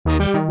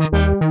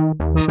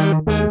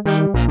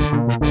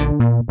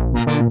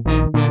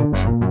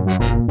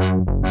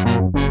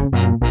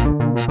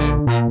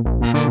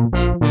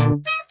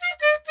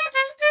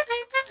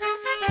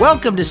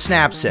Welcome to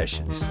Snap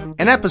Sessions,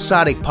 an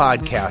episodic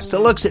podcast that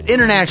looks at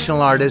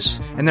international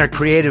artists and their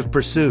creative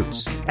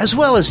pursuits, as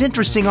well as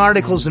interesting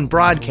articles and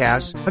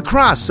broadcasts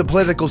across the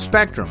political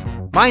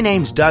spectrum. My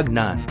name's Doug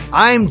Nunn.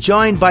 I'm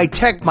joined by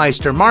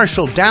Techmeister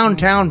Marshall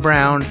Downtown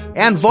Brown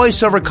and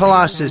voiceover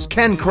colossus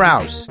Ken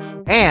Krause,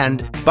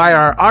 and by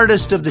our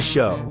artist of the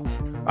show.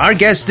 Our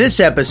guest this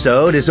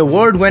episode is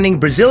award-winning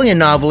Brazilian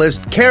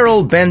novelist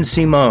Carol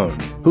Ben-Simone,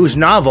 whose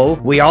novel,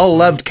 We All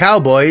Loved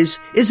Cowboys,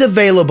 is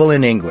available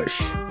in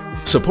English.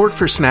 Support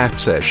for Snap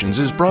Sessions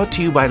is brought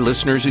to you by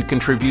listeners who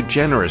contribute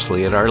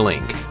generously at our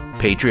link,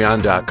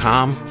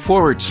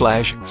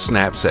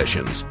 patreon.com/Snap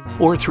Sessions,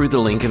 or through the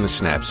link in the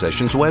Snap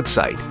Sessions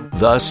website,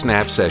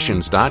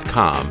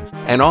 thesnapsessions.com,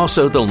 and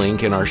also the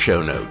link in our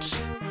show notes.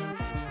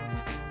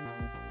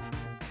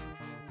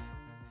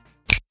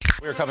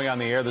 We're coming on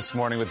the air this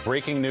morning with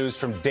breaking news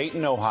from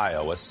Dayton,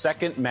 Ohio. A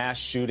second mass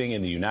shooting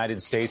in the United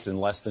States in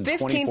less than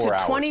 24 hours. 15 to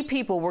 20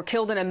 people were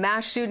killed in a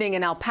mass shooting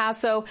in El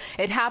Paso.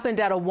 It happened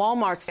at a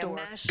Walmart store.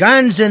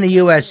 Guns in the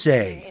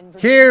USA.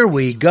 Here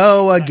we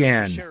go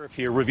again. Sheriff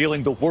here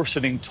revealing the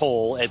worsening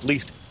toll, at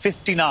least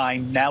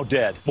 59 now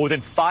dead, more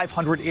than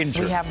 500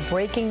 injured. We have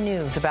breaking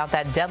news about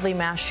that deadly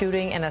mass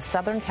shooting in a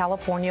Southern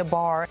California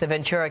bar. The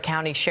Ventura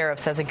County Sheriff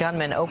says a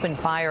gunman opened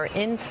fire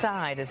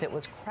inside as it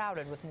was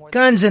crowded with more...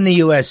 Guns in the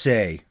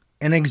USA,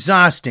 an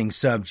exhausting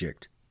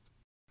subject.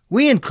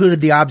 We included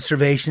the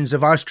observations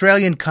of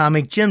Australian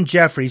comic Jim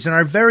Jeffries in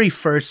our very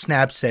first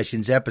Snap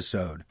Sessions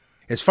episode.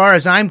 As far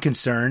as I'm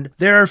concerned,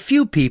 there are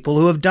few people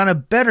who have done a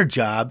better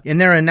job in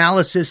their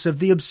analysis of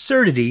the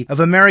absurdity of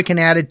American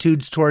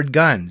attitudes toward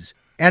guns,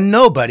 and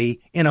nobody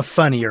in a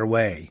funnier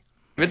way.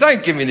 But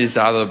don't give me this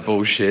other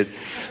bullshit.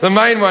 The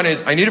main one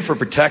is, I need it for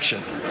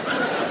protection.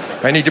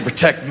 I need to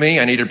protect me,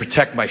 I need to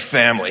protect my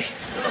family.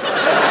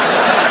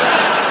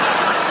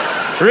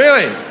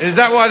 Really? Is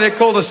that why they're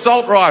called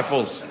assault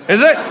rifles? Is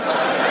it?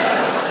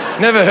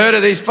 Never heard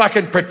of these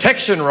fucking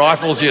protection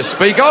rifles you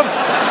speak of?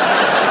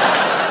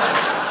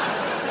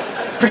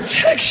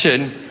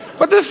 Protection?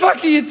 What the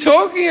fuck are you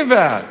talking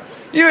about?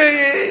 You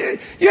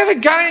have a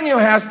gun in your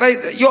house,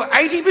 you're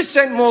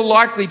 80% more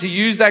likely to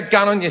use that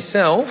gun on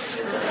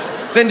yourself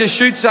than to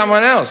shoot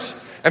someone else.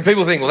 And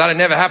people think, well, that'd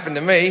never happen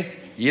to me.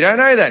 You don't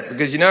know that,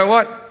 because you know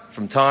what?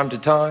 From time to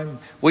time,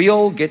 we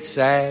all get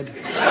sad.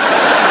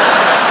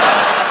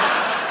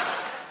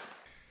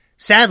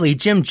 Sadly,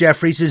 Jim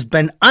Jeffries has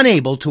been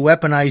unable to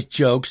weaponize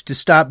jokes to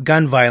stop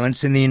gun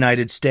violence in the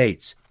United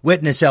States.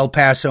 Witness El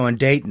Paso and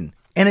Dayton.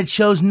 And it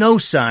shows no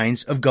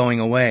signs of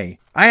going away.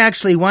 I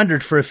actually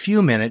wondered for a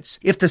few minutes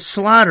if the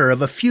slaughter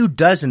of a few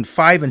dozen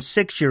 5- and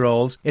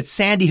 6-year-olds at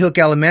Sandy Hook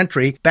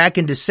Elementary back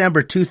in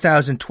December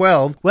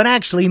 2012 would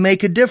actually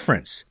make a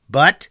difference.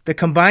 But the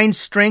combined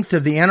strength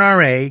of the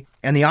NRA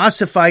and the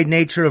ossified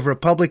nature of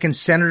Republican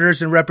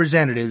senators and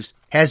representatives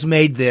has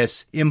made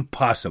this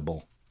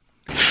impossible.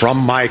 From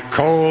my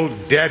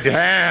cold, dead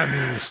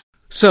hands.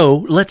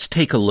 So, let's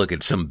take a look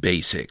at some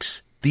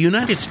basics. The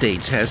United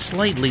States has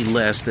slightly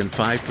less than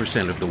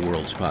 5% of the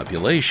world's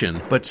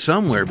population, but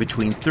somewhere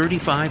between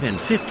 35 and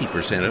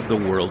 50% of the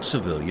world's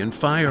civilian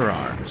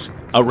firearms.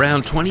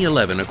 Around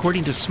 2011,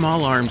 according to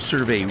Small Arms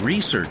Survey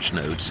research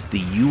notes, the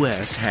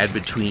U.S. had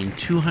between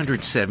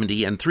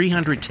 270 and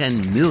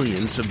 310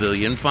 million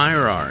civilian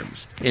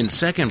firearms. In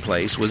second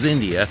place was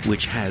India,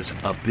 which has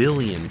 1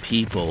 billion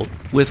people,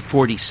 with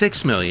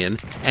 46 million,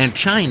 and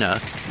China,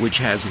 which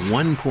has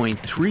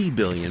 1.3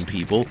 billion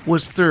people,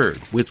 was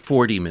third, with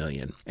 40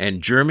 million.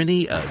 And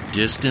Germany, a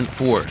distant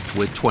fourth,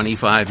 with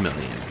 25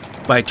 million.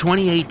 By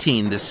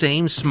 2018, the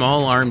same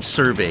Small Arms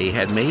Survey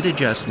had made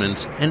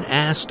adjustments and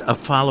asked a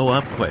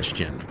follow-up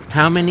question.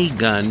 How many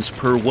guns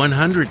per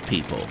 100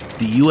 people?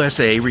 The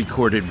USA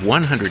recorded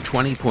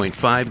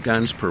 120.5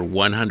 guns per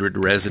 100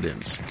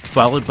 residents,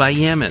 followed by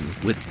Yemen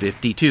with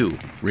 52.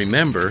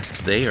 Remember,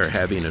 they are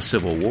having a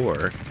civil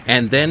war.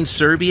 And then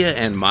Serbia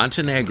and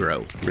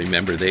Montenegro.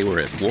 Remember, they were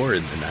at war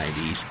in the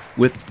 90s,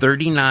 with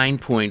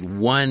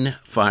 39.1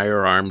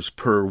 firearms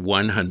per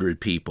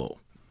 100 people.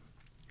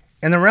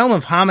 In the realm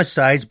of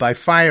homicides by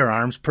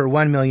firearms per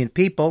 1 million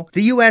people,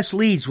 the U.S.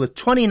 leads with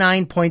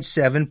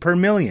 29.7 per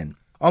million,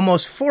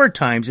 almost 4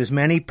 times as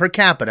many per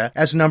capita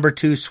as number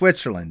 2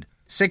 Switzerland,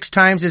 6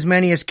 times as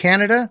many as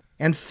Canada,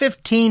 and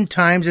 15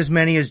 times as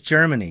many as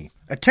Germany.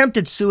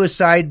 Attempted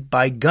suicide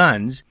by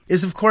guns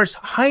is, of course,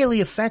 highly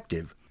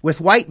effective,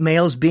 with white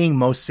males being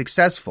most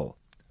successful.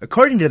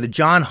 According to the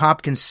Johns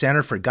Hopkins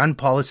Center for Gun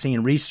Policy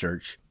and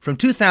Research, from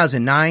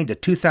 2009 to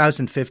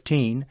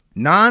 2015,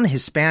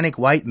 non-Hispanic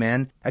white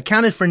men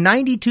accounted for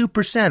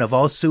 92% of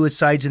all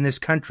suicides in this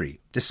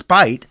country,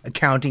 despite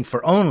accounting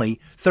for only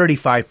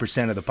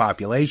 35% of the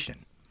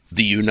population.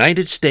 The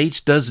United States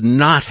does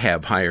not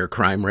have higher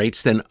crime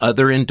rates than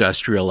other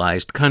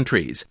industrialized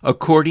countries.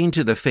 According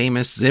to the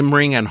famous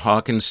Zimring and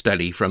Hawkins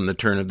study from the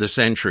turn of the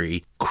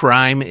century,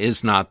 crime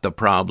is not the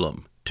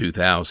problem,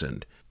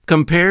 2000.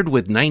 Compared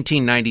with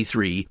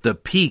 1993, the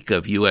peak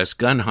of U.S.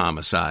 gun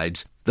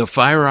homicides, The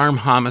firearm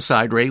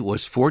homicide rate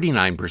was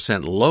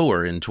 49%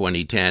 lower in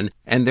 2010,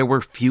 and there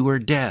were fewer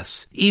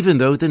deaths, even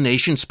though the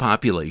nation's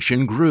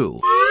population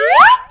grew.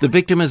 The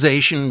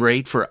victimization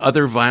rate for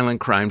other violent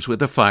crimes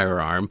with a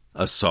firearm,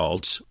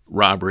 assaults,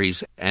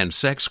 robberies, and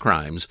sex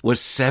crimes, was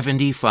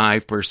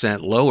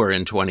 75% lower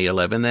in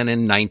 2011 than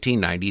in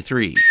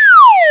 1993.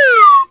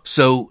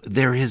 So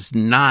there is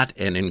not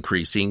an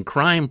increasing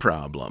crime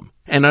problem.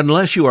 And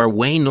unless you are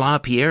Wayne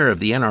LaPierre of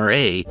the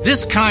NRA,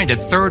 this kind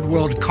of third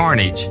world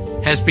carnage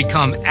has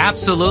become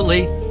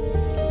absolutely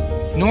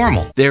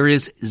normal. There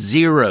is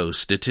zero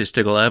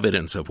statistical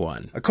evidence of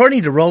one.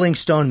 According to Rolling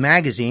Stone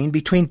magazine,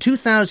 between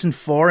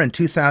 2004 and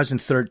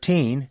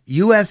 2013,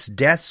 U.S.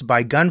 deaths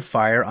by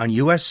gunfire on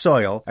U.S.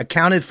 soil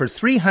accounted for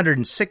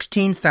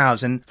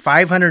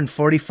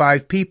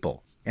 316,545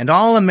 people, and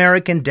all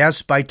American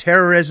deaths by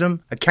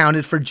terrorism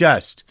accounted for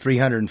just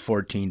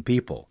 314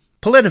 people.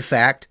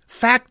 PolitiFact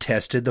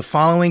fact-tested the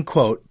following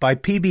quote by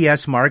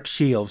PBS Mark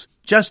Shields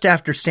just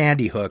after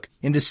Sandy Hook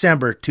in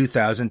December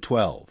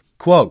 2012.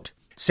 Quote,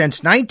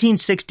 "Since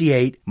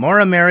 1968, more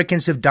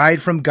Americans have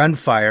died from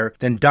gunfire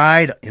than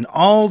died in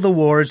all the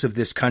wars of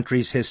this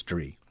country's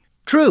history."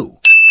 True.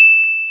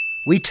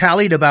 We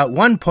tallied about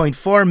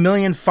 1.4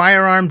 million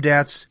firearm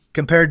deaths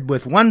compared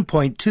with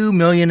 1.2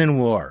 million in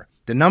war.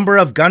 The number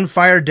of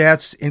gunfire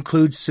deaths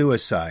includes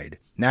suicide.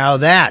 Now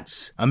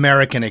that's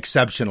American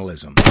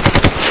exceptionalism.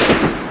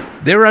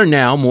 There are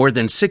now more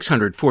than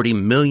 640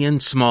 million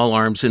small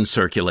arms in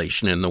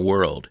circulation in the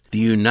world. The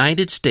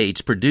United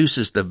States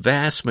produces the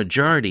vast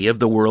majority of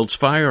the world's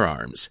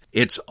firearms.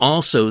 It's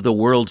also the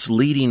world's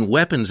leading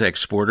weapons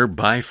exporter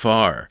by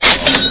far.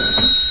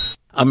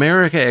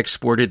 America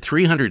exported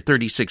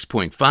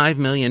 $336.5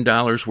 million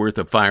worth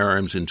of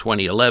firearms in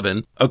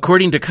 2011,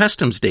 according to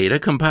customs data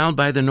compiled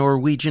by the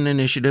Norwegian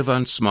Initiative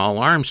on Small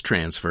Arms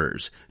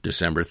Transfers,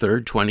 December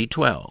 3,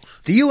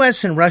 2012. The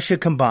U.S. and Russia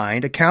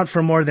combined account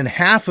for more than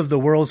half of the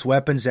world's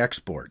weapons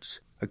exports.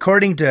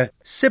 According to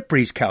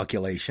CIPRI's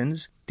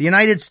calculations, the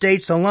United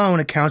States alone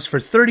accounts for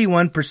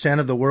 31%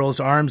 of the world's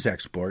arms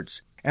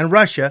exports, and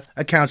Russia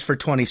accounts for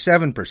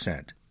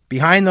 27%.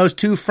 Behind those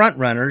two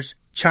frontrunners,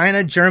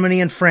 China, Germany,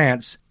 and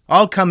France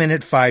all come in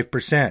at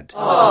 5%.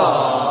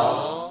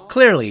 Aww.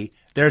 Clearly,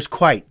 there's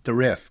quite the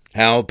rift.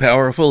 How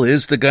powerful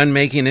is the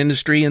gun-making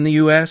industry in the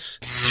U.S.?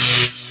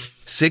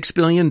 $6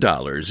 billion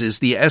is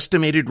the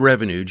estimated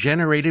revenue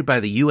generated by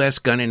the U.S.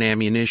 gun and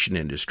ammunition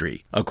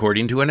industry,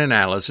 according to an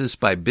analysis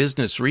by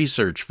business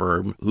research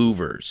firm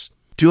Hoover's.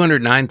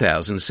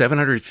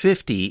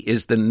 209,750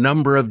 is the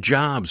number of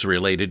jobs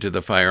related to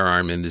the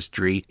firearm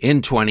industry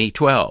in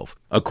 2012,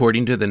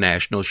 according to the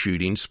National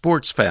Shooting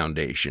Sports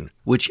Foundation,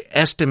 which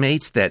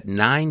estimates that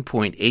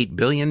 $9.8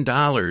 billion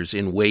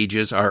in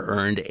wages are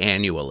earned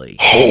annually.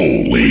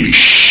 Holy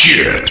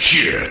shit.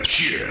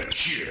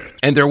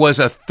 And there was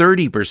a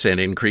 30%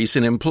 increase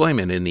in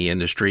employment in the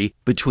industry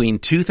between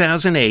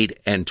 2008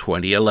 and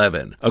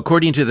 2011,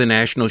 according to the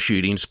National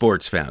Shooting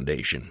Sports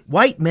Foundation.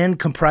 White men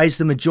comprise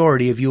the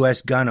majority of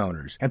U.S. gun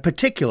owners, and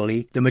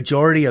particularly the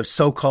majority of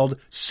so-called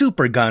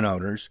super gun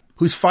owners,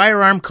 whose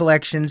firearm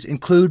collections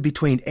include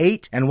between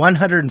 8 and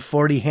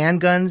 140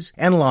 handguns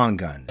and long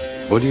guns.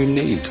 What do you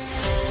need?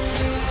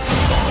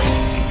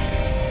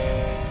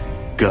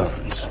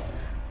 Guns.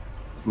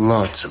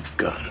 Lots of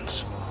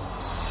guns.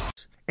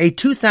 A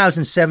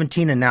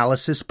 2017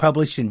 analysis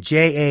published in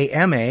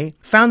JAMA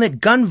found that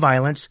gun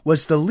violence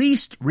was the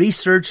least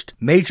researched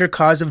major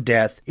cause of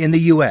death in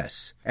the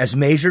U.S., as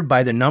measured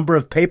by the number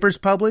of papers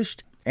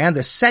published, and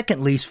the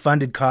second least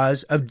funded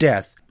cause of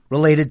death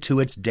related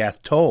to its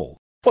death toll.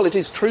 Well, it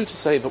is true to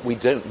say that we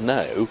don't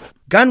know.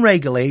 Gun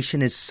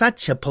regulation is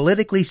such a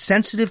politically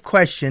sensitive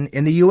question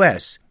in the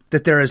U.S.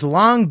 that there has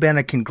long been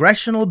a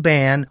congressional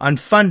ban on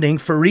funding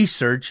for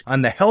research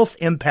on the health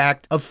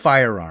impact of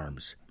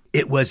firearms.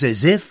 It was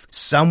as if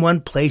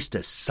someone placed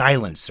a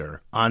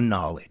silencer on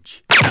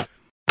knowledge.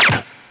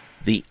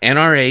 The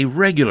NRA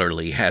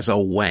regularly has a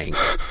wank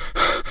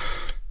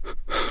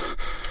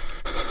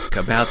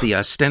about the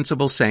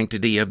ostensible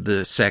sanctity of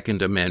the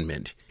Second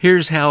Amendment.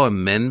 Here's how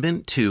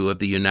Amendment 2 of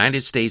the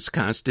United States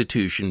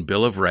Constitution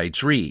Bill of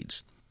Rights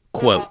reads.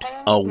 Quote,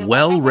 "A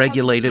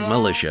well-regulated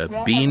militia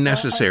being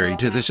necessary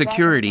to the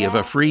security of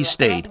a free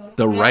state,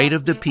 the right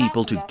of the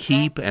people to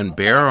keep and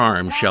bear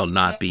arms shall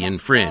not be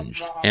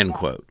infringed." End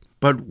quote.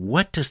 But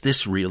what does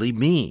this really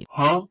mean?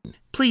 Huh?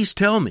 Please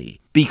tell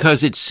me,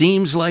 because it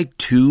seems like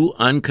two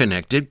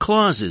unconnected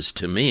clauses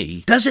to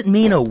me. Does it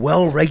mean a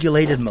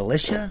well-regulated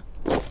militia?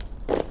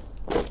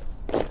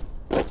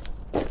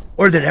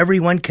 Or that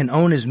everyone can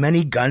own as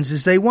many guns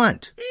as they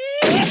want?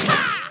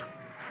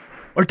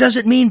 Or does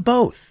it mean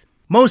both?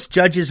 Most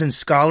judges and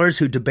scholars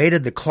who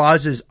debated the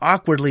clause's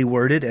awkwardly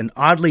worded and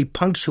oddly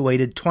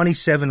punctuated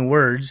 27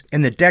 words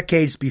in the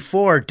decades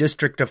before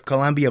District of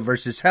Columbia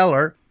versus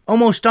Heller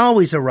almost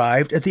always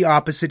arrived at the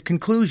opposite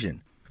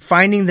conclusion,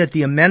 finding that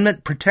the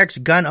amendment protects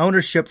gun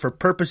ownership for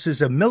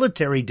purposes of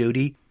military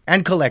duty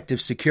and collective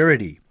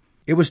security.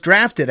 It was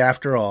drafted,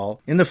 after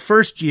all, in the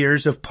first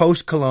years of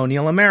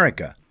post-colonial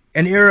America,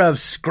 an era of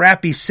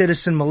scrappy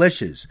citizen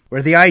militias,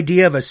 where the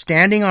idea of a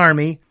standing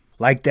army,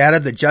 like that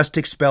of the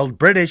just-expelled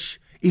British,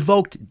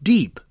 evoked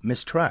deep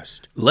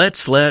mistrust.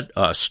 Let's let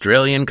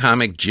Australian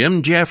comic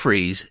Jim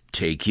Jeffries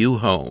take you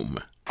home.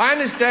 I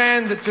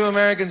understand that to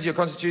Americans your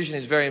constitution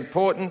is very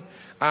important.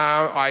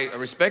 I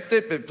respect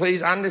it, but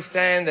please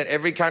understand that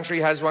every country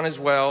has one as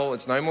well.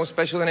 It's no more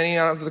special than any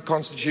other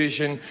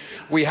constitution.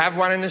 We have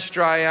one in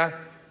Australia.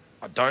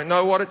 I don't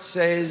know what it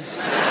says.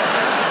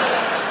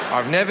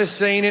 I've never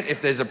seen it.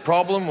 If there's a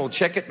problem, we'll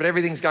check it, but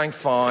everything's going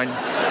fine.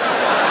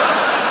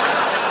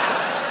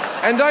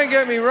 And don't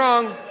get me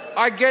wrong,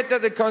 I get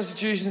that the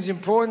Constitution's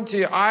important to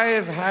you. I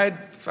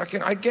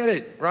get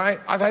it, right?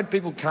 I've had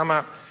people come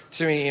up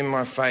to me in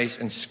my face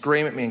and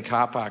scream at me in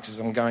car parks as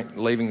I'm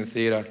leaving the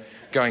theatre,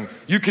 going,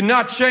 "You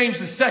cannot change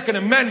the Second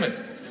Amendment."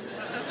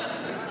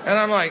 And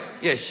I'm like,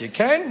 yes, you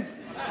can.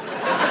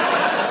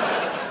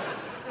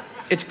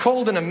 It's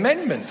called an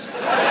amendment.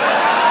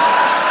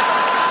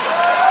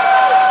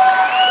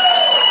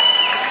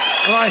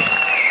 Like,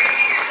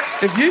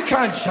 if you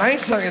can't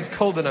change something, it's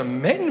called an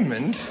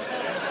amendment.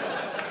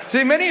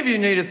 See, many of you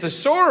need a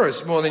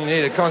thesaurus more than you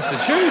need a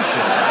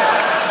constitution.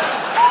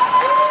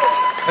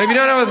 And if you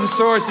don't know what a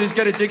thesaurus is,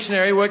 get a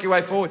dictionary, work your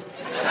way forward.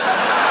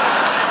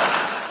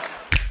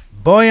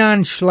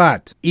 Boyan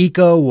Slat,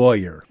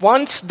 eco-warrior.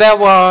 Once there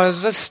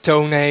was a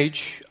Stone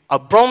Age, a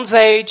Bronze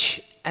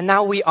Age, and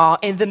now we are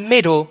in the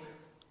middle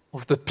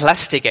of the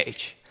Plastic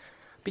Age.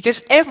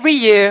 Because every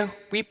year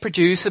we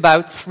produce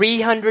about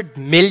 300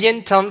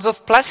 million tons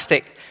of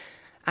plastic,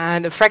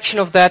 and a fraction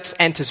of that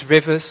enters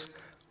rivers,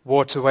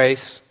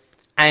 waterways,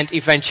 and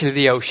eventually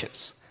the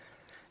oceans.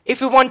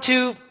 If we want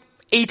to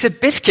eat a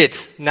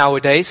biscuit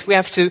nowadays, we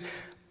have to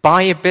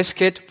buy a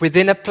biscuit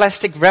within a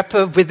plastic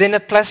wrapper, within a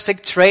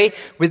plastic tray,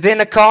 within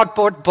a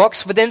cardboard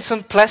box, within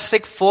some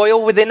plastic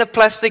foil, within a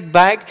plastic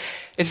bag.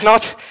 It's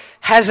not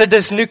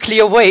hazardous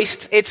nuclear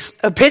waste, it's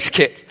a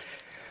biscuit.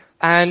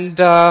 And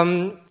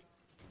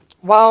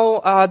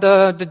while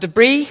the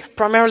debris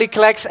primarily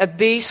collects at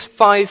these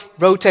 5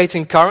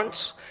 rotating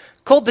currents,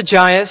 called the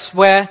gyres,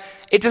 where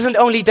it doesn't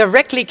only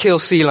directly kill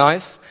sea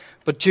life,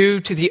 but due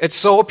to the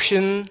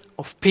absorption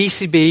of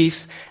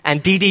PCBs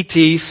and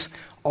DDTs,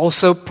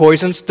 also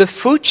poisons the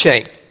food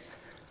chain.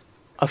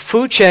 A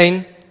food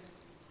chain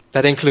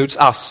that includes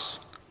us,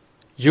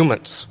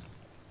 humans.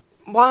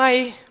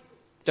 Why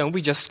don't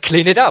we just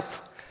clean it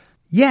up?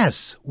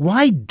 Yes,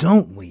 why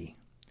don't we?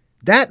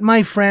 That,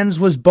 my friends,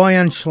 was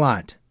Boyan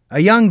Slat, a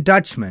young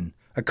Dutchman,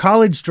 a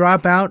college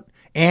dropout,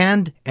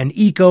 and an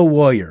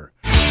eco-warrior.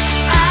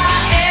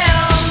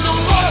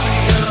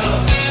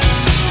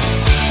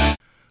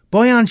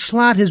 Boyan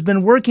Slat has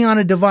been working on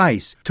a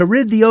device to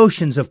rid the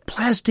oceans of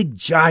plastic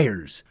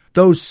gyres,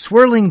 those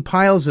swirling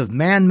piles of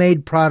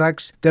man-made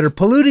products that are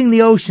polluting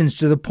the oceans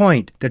to the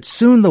point that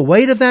soon the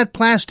weight of that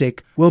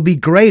plastic will be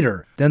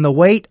greater than the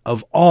weight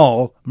of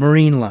all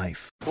marine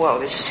life. Whoa,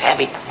 this is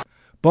heavy.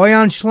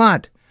 Boyan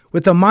Slat,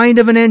 with the mind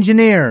of an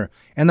engineer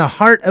and the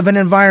heart of an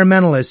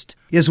environmentalist,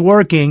 is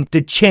working to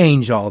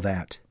change all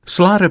that.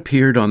 Slat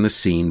appeared on the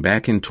scene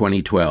back in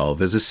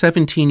 2012 as a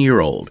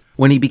 17-year-old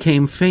when he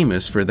became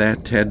famous for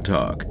that TED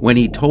Talk, when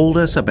he told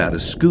us about a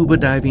scuba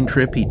diving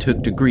trip he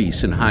took to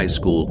Greece in high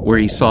school where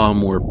he saw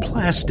more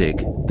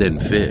plastic than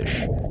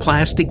fish.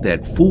 Plastic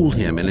that fooled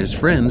him and his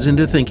friends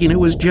into thinking it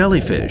was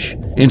jellyfish.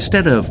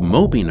 Instead of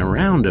moping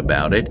around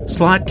about it,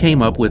 Slat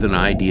came up with an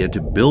idea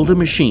to build a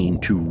machine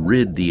to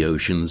rid the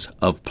oceans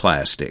of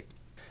plastic.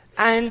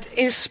 And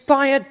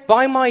inspired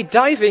by my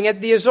diving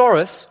at the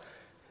Azores,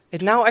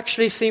 it now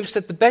actually seems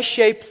that the best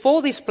shape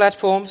for these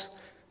platforms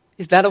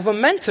is that of a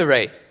manta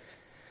ray.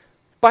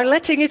 By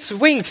letting its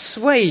wings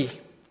sway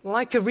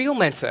like a real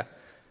manta,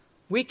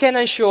 we can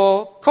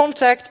ensure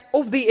contact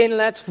of the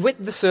inlet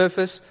with the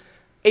surface,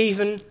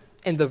 even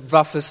in the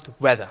roughest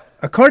weather.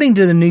 According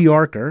to The New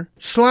Yorker,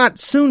 Slat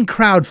soon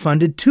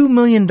crowdfunded $2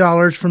 million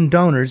from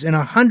donors in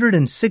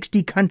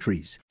 160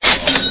 countries.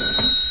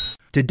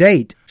 To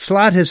date,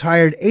 Slat has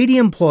hired 80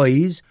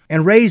 employees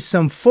and raised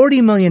some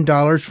 $40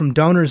 million from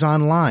donors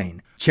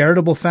online,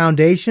 charitable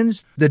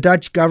foundations, the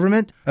Dutch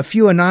government, a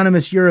few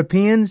anonymous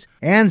Europeans,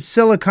 and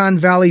Silicon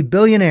Valley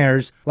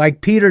billionaires like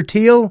Peter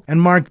Thiel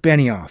and Mark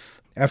Benioff.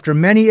 After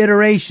many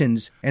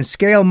iterations and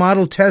scale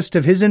model tests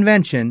of his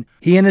invention,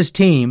 he and his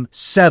team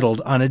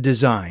settled on a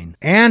design.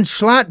 And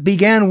Slat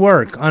began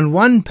work on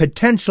one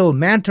potential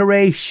manta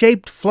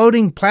ray-shaped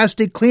floating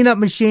plastic cleanup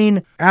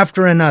machine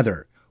after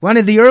another. One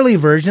of the early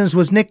versions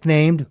was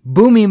nicknamed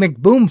Boomy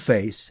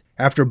McBoomface,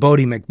 after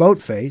Bodie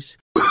McBoatface.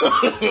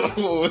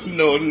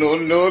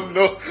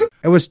 No.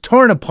 It was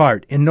torn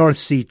apart in North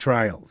Sea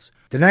trials.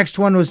 The next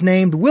one was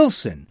named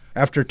Wilson,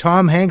 after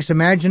Tom Hanks'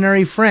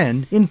 imaginary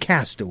friend in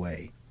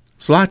Castaway.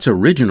 Slat's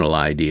original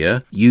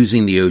idea,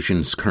 using the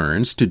ocean's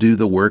currents to do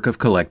the work of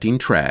collecting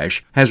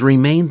trash, has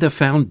remained the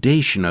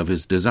foundation of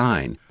his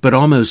design, but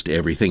almost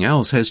everything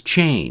else has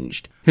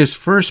changed. His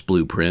first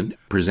blueprint,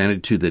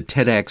 presented to the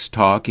TEDx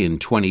talk in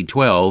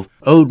 2012,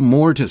 owed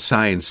more to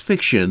science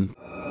fiction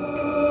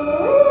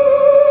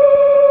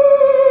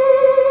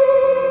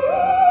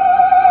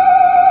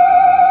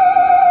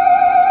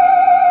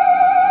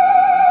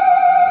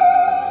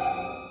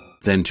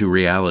than to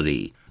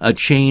reality. A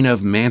chain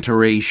of manta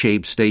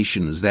ray-shaped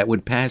stations that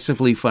would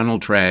passively funnel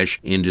trash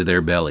into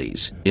their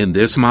bellies. In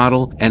this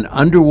model, an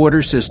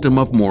underwater system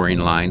of mooring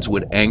lines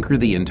would anchor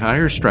the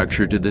entire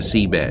structure to the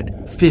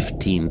seabed,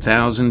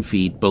 15,000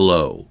 feet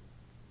below.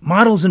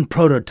 Models and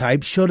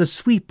prototypes showed a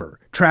sweeper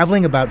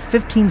traveling about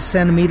 15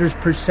 centimeters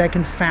per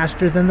second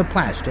faster than the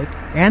plastic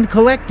and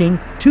collecting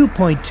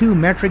 2.2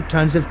 metric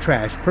tons of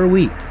trash per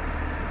week.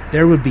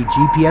 There would be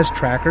GPS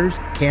trackers,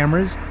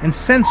 cameras, and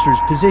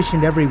sensors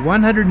positioned every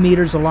 100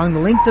 meters along the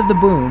length of the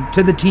boom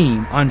to the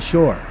team on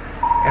shore.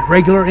 At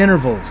regular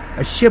intervals,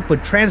 a ship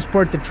would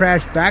transport the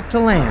trash back to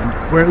land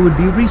where it would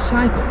be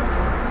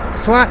recycled.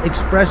 Slot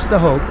expressed the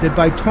hope that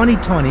by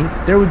 2020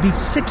 there would be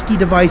 60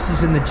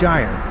 devices in the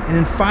gyre, and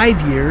in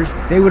 5 years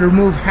they would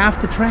remove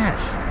half the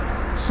trash.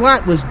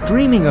 Slot was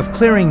dreaming of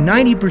clearing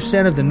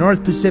 90% of the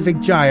North Pacific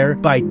Gyre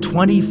by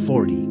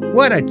 2040.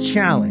 What a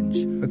challenge!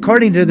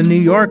 According to The New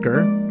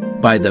Yorker,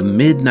 by the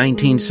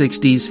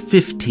mid-1960s,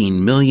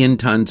 15 million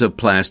tons of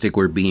plastic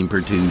were being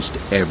produced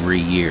every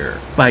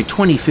year. By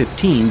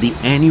 2015, the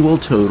annual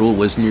total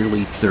was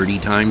nearly 30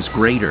 times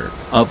greater.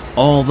 Of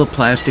all the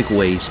plastic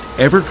waste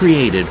ever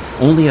created,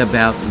 only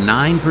about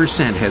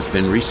 9% has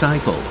been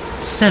recycled.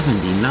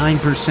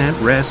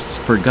 79% rests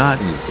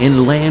forgotten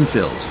in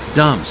landfills,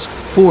 dumps,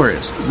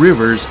 forests,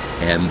 rivers,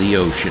 and the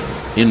ocean.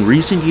 In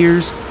recent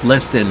years,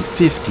 less than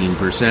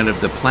 15% of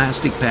the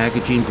plastic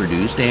packaging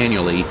produced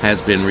annually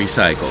has been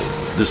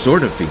recycled. The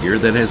sort of figure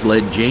that has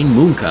led Jane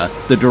Munka,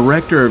 the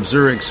director of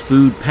Zurich's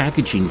Food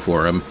Packaging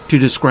Forum, to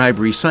describe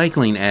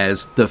recycling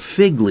as the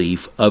fig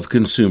leaf of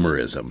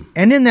consumerism.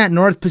 And in that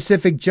North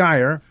Pacific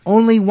Gyre,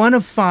 only 1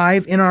 of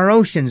 5 in our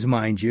oceans,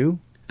 mind you.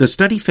 The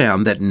study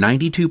found that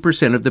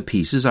 92% of the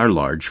pieces are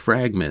large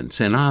fragments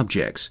and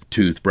objects: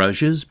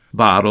 toothbrushes,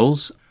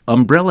 bottles,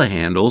 umbrella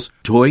handles,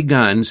 toy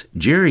guns,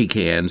 jerry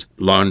cans,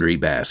 laundry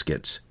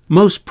baskets.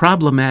 Most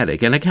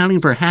problematic and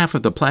accounting for half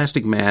of the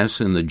plastic mass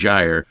in the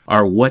gyre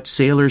are what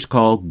sailors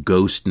call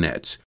ghost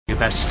nets. You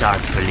best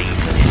start believing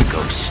in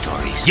ghost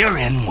stories. You're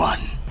in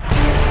one.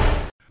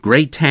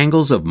 Great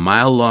tangles of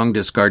mile-long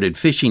discarded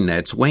fishing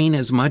nets weighing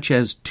as much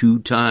as 2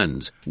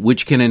 tons,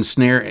 which can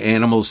ensnare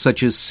animals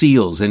such as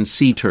seals and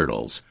sea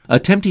turtles.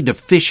 Attempting to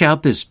fish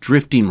out this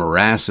drifting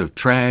morass of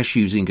trash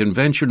using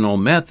conventional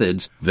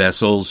methods,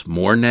 vessels,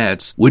 more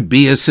nets, would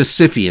be a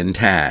Sisyphean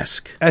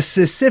task. A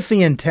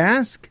Sisyphean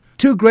task?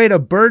 Too great a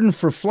burden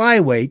for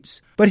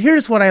flyweights. But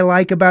here's what I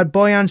like about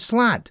Boyan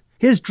Slat.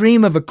 His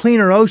dream of a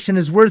cleaner ocean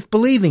is worth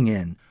believing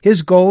in.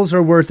 His goals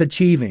are worth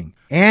achieving.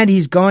 And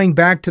he's going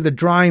back to the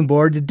drawing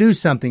board to do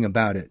something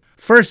about it.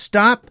 First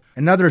stop,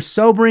 another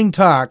sobering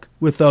talk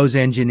with those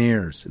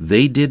engineers.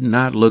 They did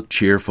not look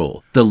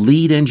cheerful. The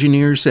lead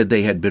engineer said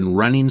they had been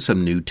running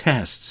some new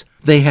tests.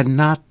 They had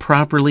not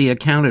properly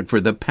accounted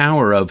for the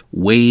power of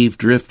wave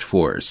drift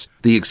force,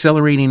 the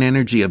accelerating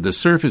energy of the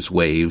surface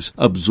waves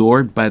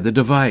absorbed by the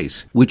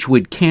device, which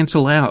would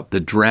cancel out the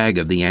drag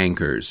of the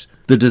anchors.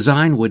 The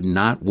design would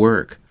not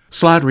work.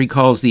 Slot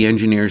recalls the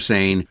engineer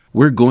saying,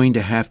 "We're going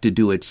to have to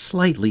do it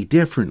slightly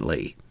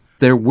differently."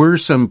 There were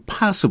some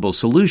possible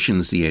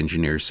solutions, the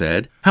engineer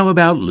said. How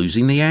about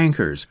losing the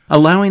anchors,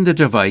 allowing the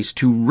device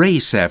to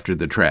race after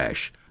the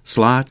trash?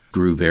 Slot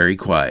grew very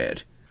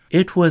quiet.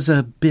 It was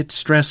a bit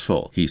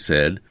stressful, he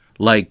said,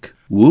 like,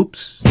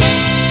 whoops.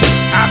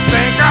 I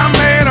think I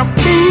made a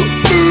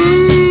boo-boo.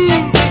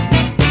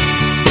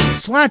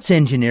 Slot's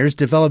engineers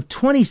developed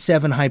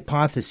 27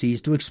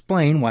 hypotheses to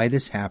explain why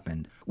this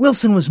happened.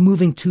 Wilson was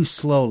moving too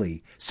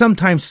slowly,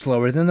 sometimes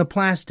slower than the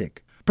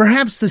plastic.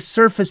 Perhaps the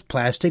surface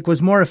plastic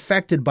was more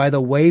affected by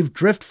the wave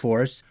drift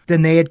force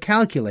than they had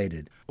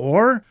calculated.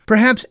 Or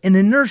perhaps an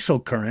inertial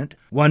current,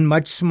 one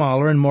much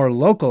smaller and more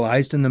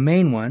localized than the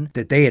main one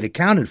that they had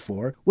accounted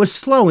for, was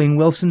slowing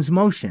Wilson's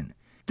motion.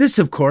 This,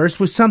 of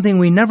course, was something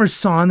we never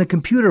saw in the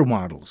computer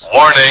models.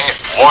 Warning,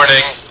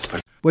 warning.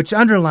 Which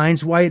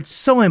underlines why it's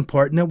so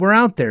important that we're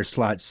out there,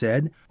 Slot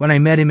said, when I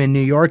met him in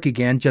New York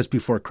again just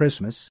before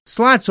Christmas.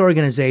 Slot's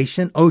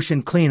organization,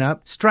 Ocean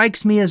Cleanup,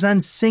 strikes me as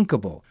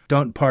unsinkable.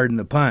 Don't pardon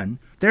the pun.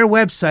 Their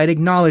website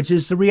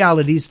acknowledges the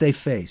realities they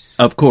face.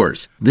 Of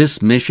course,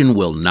 this mission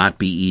will not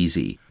be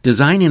easy.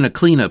 Designing a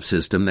cleanup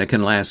system that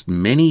can last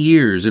many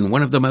years in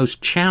one of the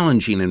most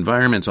challenging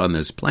environments on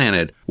this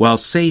planet while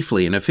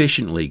safely and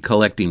efficiently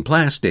collecting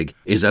plastic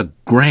is a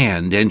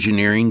grand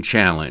engineering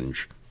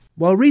challenge.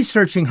 While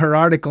researching her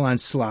article on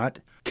Slot,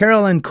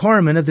 Carolyn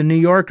Corman of The New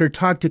Yorker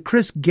talked to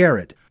Chris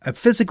Garrett, a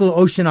physical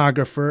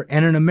oceanographer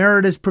and an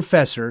emeritus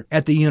professor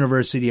at the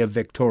University of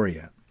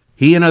Victoria.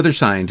 He and other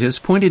scientists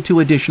pointed to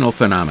additional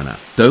phenomena: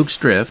 Stokes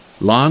drift,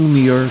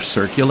 Long-Muir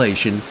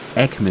circulation,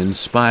 Ekman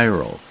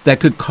spiral, that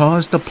could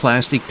cause the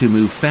plastic to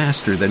move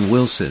faster than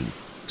Wilson.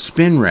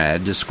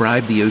 Spinrad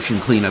described the ocean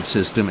cleanup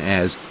system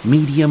as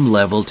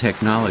medium-level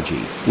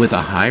technology with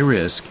a high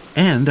risk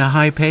and a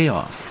high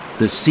payoff.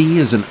 The sea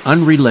is an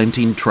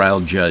unrelenting trial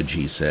judge,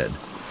 he said.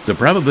 The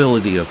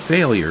probability of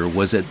failure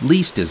was at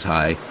least as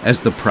high as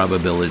the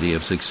probability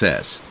of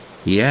success.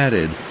 He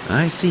added,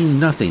 I see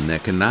nothing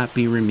that cannot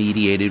be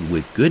remediated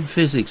with good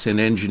physics and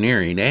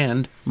engineering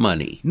and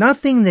money.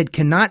 Nothing that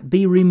cannot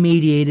be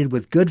remediated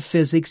with good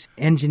physics,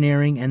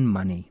 engineering, and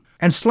money.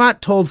 And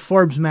Slot told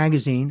Forbes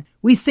magazine,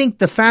 we think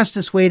the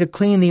fastest way to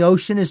clean the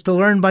ocean is to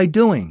learn by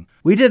doing.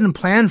 We didn't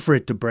plan for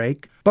it to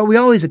break, but we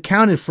always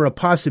accounted for a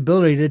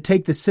possibility to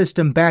take the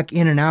system back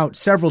in and out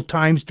several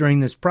times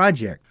during this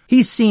project.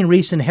 He's seen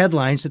recent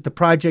headlines that the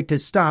project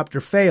has stopped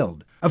or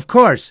failed. Of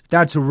course,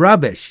 that's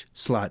rubbish,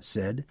 Slot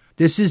said.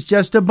 This is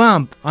just a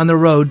bump on the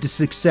road to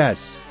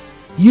success.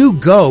 You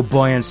go,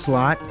 Buoyant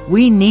Slot.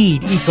 We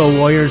need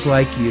eco-warriors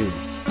like you.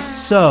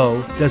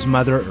 So does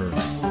Mother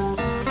Earth.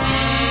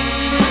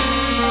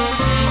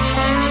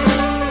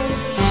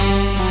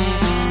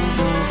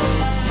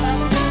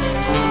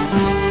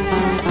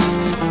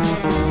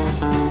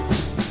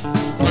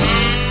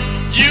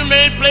 You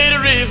may play the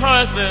race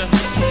horses.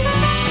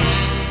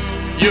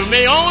 You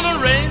may own a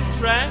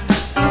racetrack.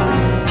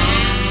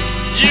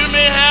 You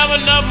may have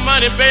enough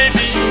money,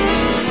 baby,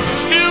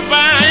 to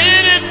buy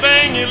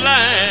anything you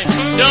like.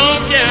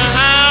 Don't care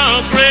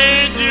how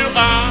great you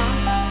are,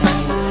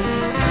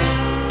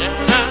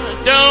 and I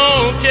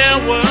don't care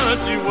what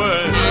you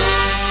worth.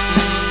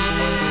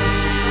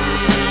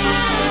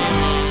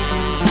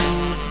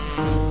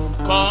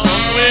 'Cause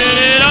when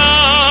it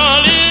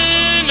all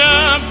ends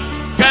up,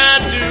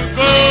 got to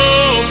go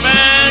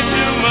back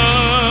to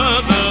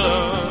Mother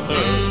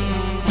Earth.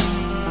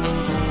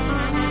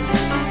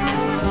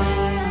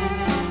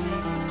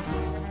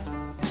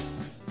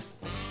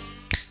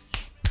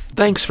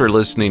 Thanks for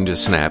listening to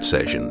Snap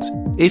Sessions.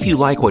 If you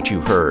like what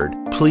you heard,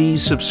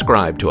 please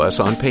subscribe to us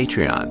on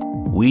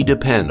Patreon. We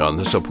depend on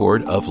the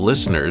support of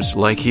listeners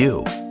like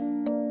you.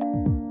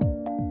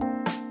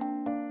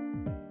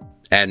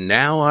 And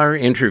now our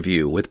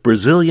interview with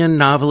Brazilian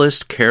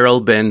novelist Carol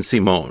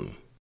Ben-Simon.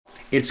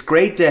 It's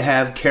great to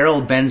have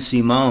Carol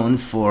Ben-Simon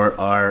for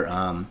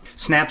our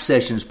Snap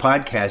Sessions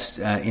podcast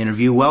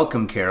interview.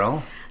 Welcome,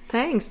 Carol.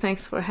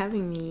 Thanks for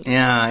having me.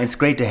 Yeah, it's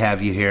great to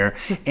have you here.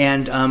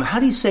 And how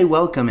do you say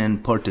welcome in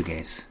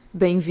Portuguese?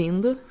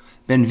 Bem-vindo.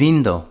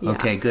 Bem-vindo. Yeah.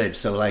 Okay, good.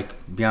 So like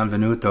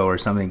bienvenuto or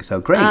something. So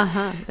great.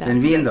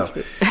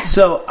 Bem-vindo. That's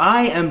So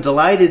I am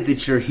delighted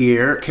that you're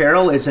here.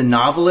 Carol is a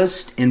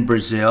novelist in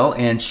Brazil,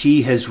 and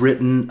she has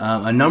written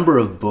a number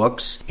of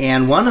books.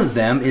 And one of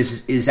them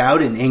is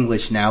out in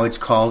English now. It's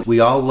called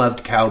We All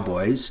Loved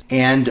Cowboys.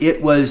 And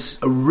it was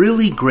a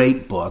really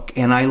great book.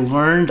 And I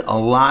learned a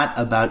lot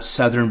about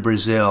southern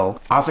Brazil.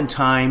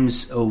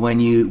 Oftentimes, when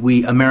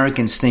we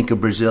Americans think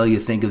of Brazil, you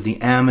think of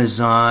the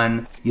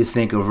Amazon, you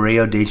think of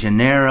Rio de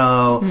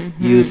Janeiro,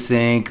 you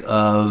think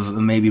of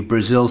maybe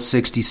Brazil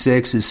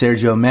 66 and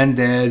Sergio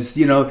Mendes,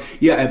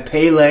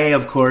 Pele,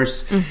 of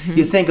course.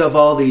 You think of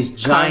all these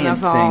giant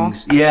Carnival.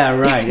 things. Yeah,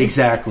 right,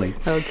 exactly.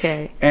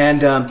 Okay.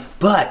 And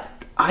but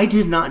I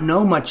did not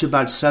know much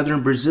about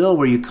southern Brazil,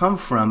 where you come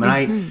from.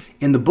 And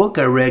in the book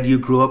I read, you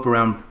grew up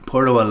around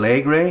Porto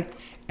Alegre.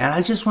 And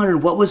I just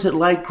wondered, what was it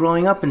like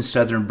growing up in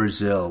southern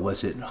Brazil?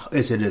 Is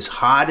it as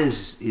hot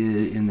as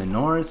in the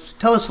north?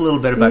 Tell us a little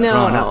bit about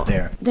growing up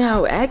there.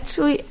 No,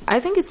 actually, I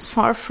think it's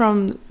far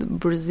from the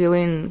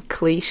Brazilian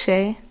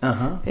cliche.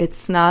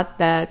 It's not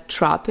that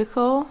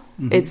tropical.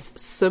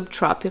 It's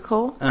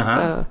subtropical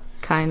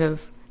kind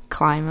of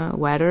climate,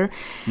 weather.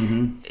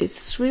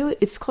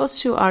 It's close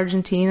to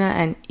Argentina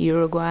and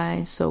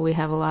Uruguay, so we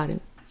have a lot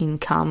in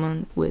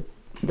common with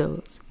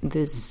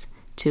these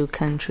two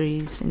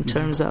countries in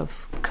terms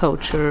of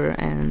culture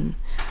and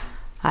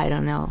I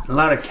don't know. A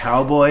lot of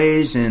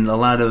cowboys and a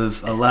lot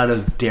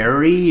of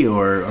dairy,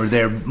 or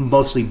they're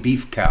mostly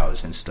beef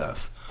cows and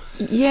stuff.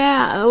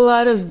 Yeah, a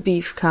lot of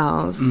beef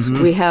cows.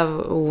 We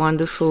have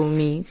wonderful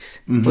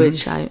meat,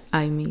 which I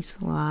miss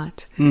a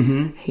lot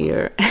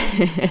here.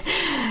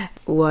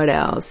 What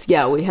else?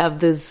 Yeah, we have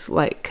this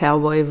like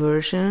cowboy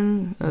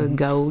version,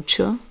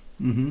 gaucho.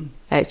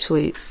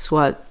 Actually, it's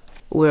what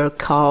we're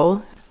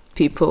called.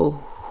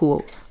 People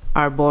who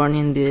are born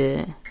in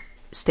the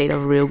state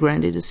of Rio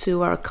Grande do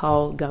Sul are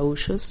called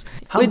gauchos.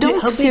 How big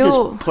is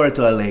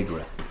Porto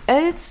Alegre?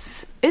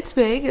 It's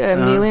big, 1.5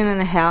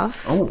 million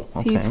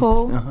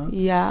people.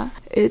 Yeah,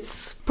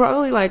 it's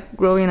probably like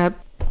growing up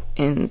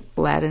in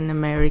Latin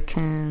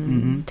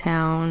American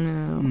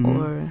town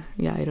or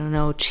I don't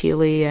know,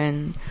 Chile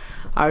and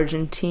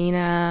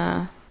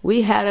Argentina.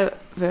 We had a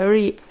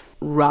very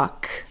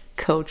rock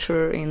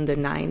culture in the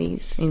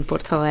 90s in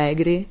Porto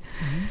Alegre.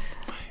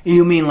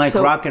 You mean like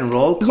rock and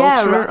roll culture?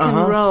 Yeah, rock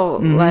and roll.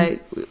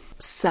 Like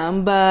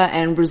samba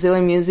and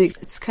Brazilian music.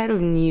 It's kind of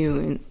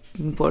new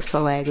in Porto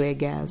Alegre, I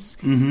guess.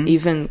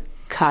 Even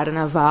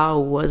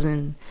Carnaval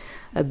wasn't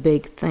a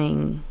big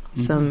thing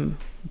some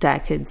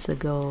decades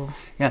ago.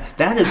 Yeah,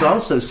 that is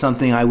also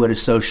something I would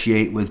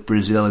associate with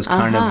Brazil is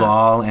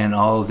Carnival and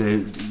all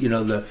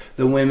the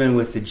women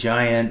with the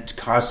giant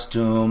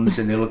costumes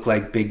and they look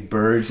like big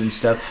birds and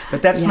stuff.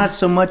 But that's not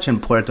so much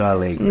in Porto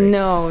Alegre.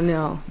 No.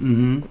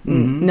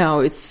 No,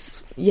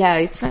 it's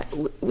not,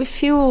 we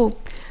feel,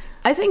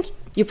 I think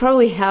you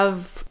probably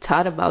have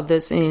thought about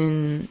this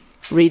in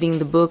reading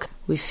the book,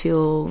 we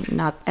feel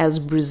not as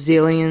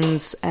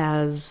Brazilians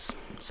as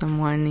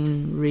someone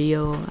in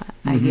Rio,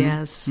 I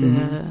guess.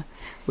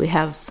 We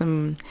have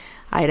some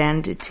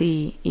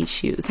identity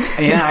issues.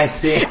 Yeah, I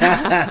see.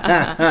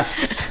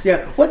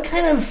 Yeah. What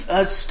kind of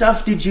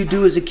stuff did you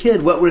do as a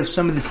kid? What were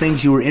some of the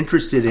things you were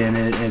interested in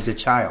as a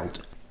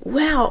child?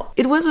 Well,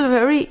 it was a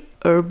very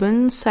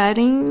urban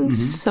setting,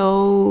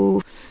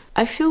 so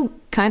I feel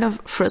kind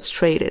of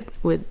frustrated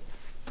with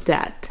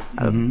that,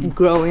 of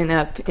growing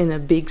up in a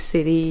big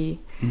city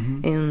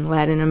in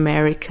Latin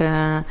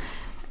America,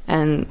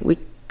 and we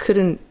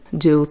couldn't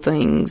do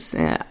things.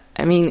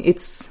 I mean,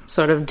 it's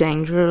sort of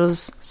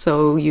dangerous,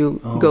 so you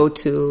go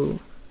to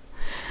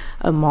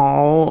a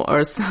mall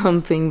or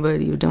something,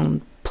 but you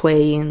don't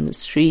play in the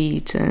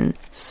street. And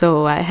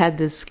so I had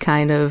this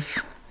kind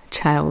of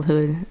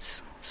childhood.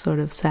 It's sort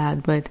of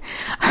sad, but...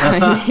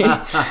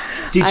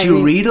 Did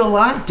you read a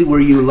lot? Were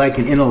you like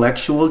an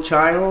intellectual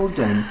child?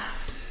 And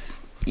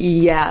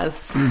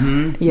Yes.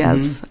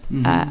 Yes.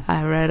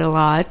 I read a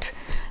lot,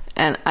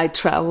 and I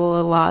travel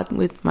a lot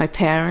with my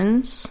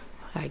parents,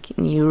 like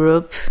in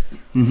Europe.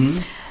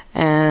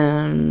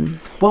 And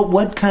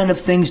what kind of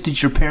things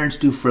did your parents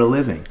do for a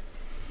living?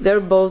 They're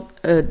both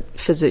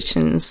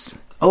physicians.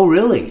 Oh,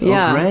 really?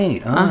 Yeah. Oh,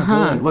 great.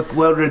 Oh, good.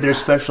 What are their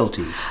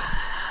specialties?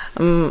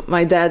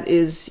 My dad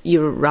is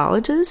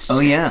urologist. Oh,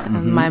 yeah.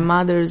 And my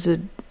mother's a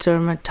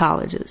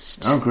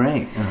dermatologist. Oh,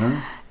 great.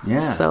 Yeah.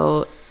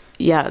 So,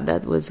 yeah,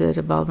 that was it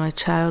about my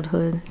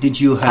childhood. Did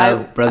you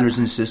have brothers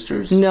and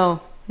sisters? No.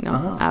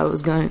 I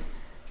was going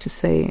to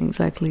say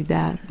exactly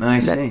that.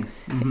 I see.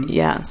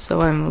 Yeah,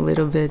 so I'm a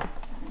little bit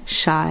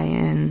shy,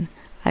 and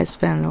I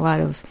spend a lot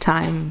of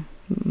time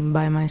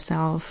by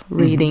myself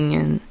reading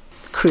and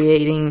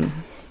creating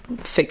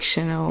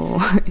fictional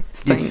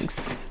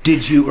things.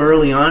 Did you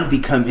early on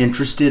become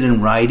interested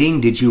in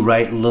writing? Did you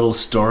write little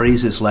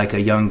stories as like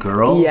a young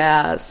girl?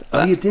 Yes.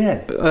 Oh, you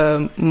did?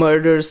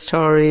 Murder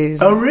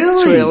stories. Oh,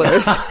 really?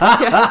 Thrillers.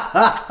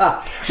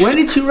 When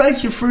did you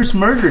write your first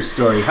murder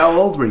story? How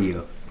old were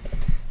you?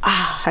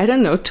 I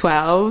don't know,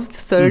 12,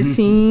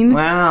 13.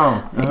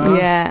 Wow.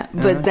 Yeah,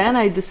 but then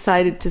I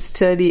decided to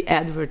study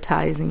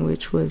advertising,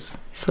 which was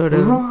sort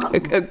of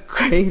a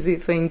crazy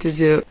thing to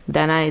do.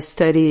 Then I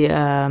studied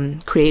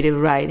creative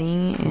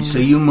writing. So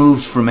you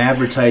moved from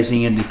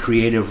advertising into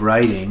creative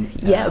writing.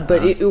 Yeah,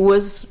 but it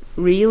was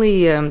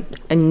really a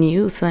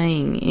new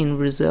thing in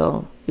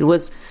Brazil. It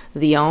was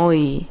the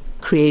only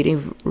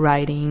creative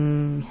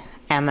writing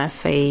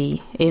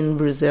MFA in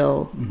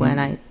Brazil when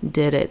I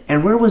did it.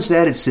 And where was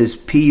that? It says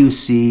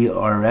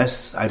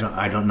PUC-RS. I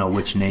don't know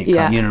which name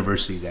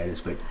university that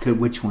is, but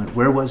which one?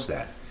 Where was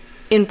that?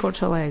 In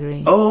Porto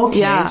Alegre. Oh, okay.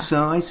 Yeah.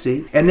 So I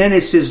see. And then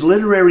it says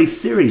literary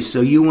theory. So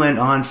you went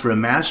on for a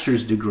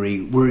master's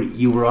degree where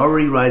you were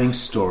already writing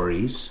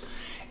stories,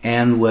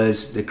 and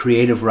was the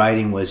creative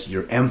writing was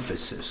your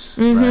emphasis,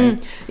 right?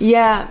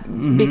 Yeah,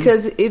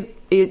 because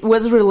it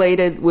was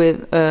related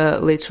with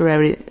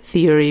literary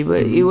theory,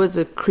 but it was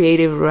a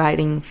creative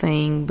writing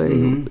thing.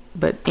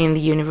 But in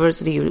the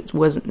university, it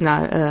was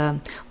not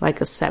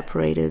like a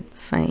separated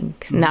thing.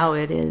 Now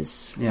it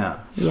is. Yeah.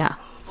 Yeah.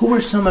 Who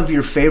were some of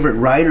your favorite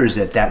writers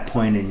at that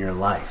point in your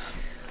life?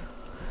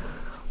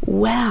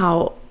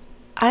 Wow,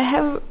 I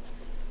have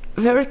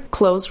a very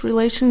close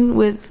relation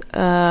with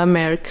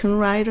American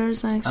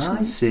writers. Actually,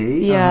 I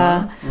see.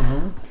 Yeah,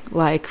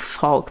 like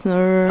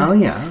Faulkner. Oh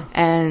yeah,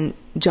 and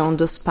John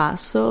Dos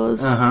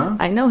Passos.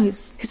 I know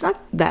he's not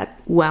that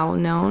well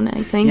known,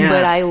 I think,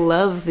 but I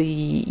love the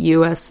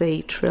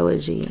USA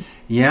trilogy.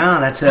 Yeah,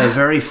 that's a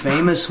very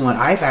famous one.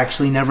 I've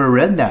actually never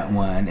read that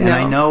one. And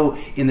I know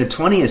in the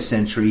 20th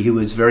century he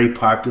was very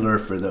popular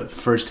for the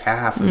first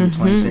half of the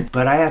 20th century.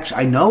 But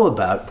I know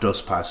about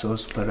Dos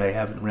Passos, but I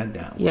haven't read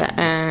that one. Yeah,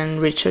 and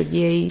Richard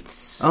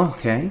Yates.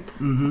 Okay.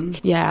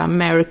 Yeah,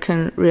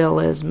 American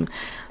realism.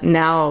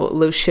 Now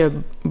Lucia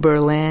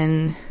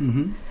Berlin.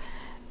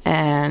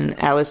 And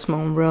Alice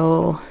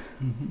Munro.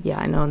 Yeah,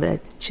 I know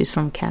that she's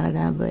from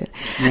Canada, but...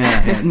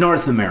 yeah,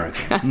 North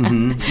America.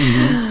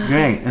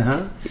 Great,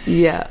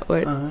 Yeah.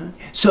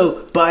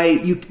 So,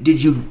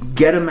 did you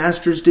get a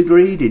master's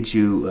degree? Did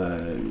you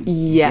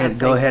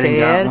go ahead and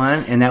got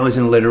one? And that was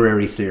in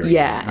literary theory.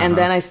 Yeah, and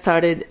then I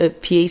started a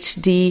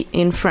PhD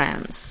in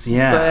France.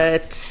 Yeah.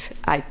 But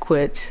I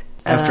quit...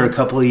 After a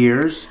couple of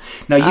years?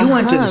 Now, you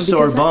went to the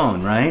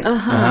Sorbonne,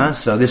 right?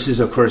 So this is,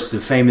 of course, the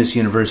famous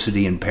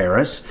university in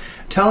Paris.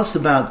 Tell us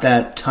about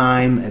that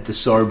time at the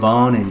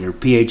Sorbonne and your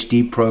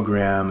PhD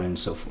program and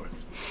so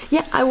forth.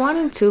 Yeah, I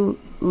wanted to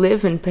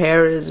live in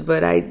Paris,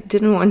 but I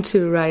didn't want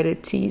to write a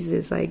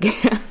thesis, I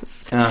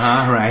guess.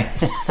 Right.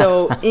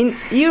 So in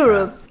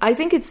Europe, I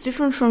think it's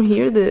different from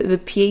here. The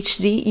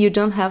PhD, you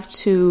don't have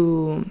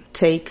to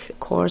take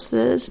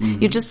courses.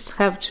 You just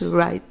have to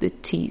write the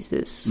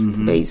thesis,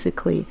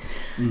 basically.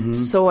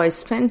 So I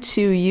spent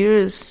 2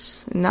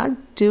 years not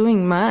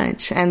doing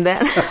much, and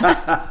then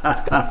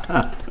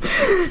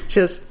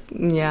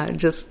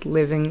just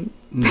living.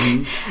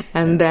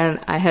 And then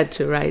I had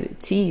to write a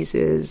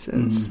thesis,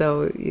 and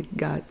so it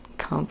got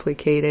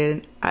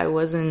complicated. I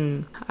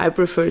I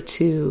prefer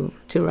to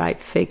write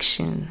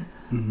fiction.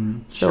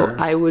 So Sure.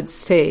 I would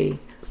stay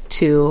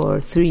 2 or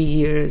 3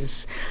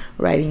 years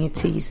writing a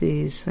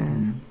thesis,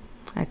 and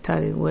I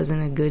thought it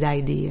wasn't a good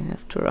idea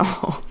after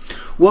all.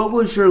 What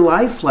was your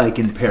life like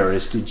in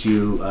Paris? Did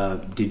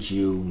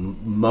you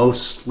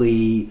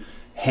mostly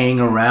hang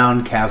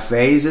around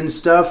cafes and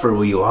stuff, or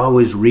were you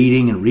always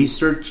reading and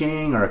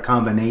researching, or a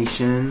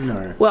combination?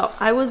 Or Well,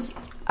 I was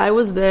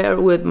there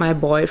with my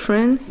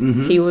boyfriend.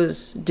 He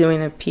was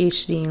doing a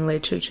PhD in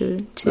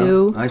literature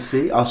too. Oh, I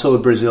see. Also a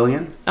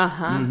Brazilian?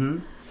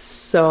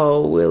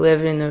 So we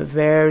live in a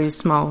very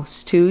small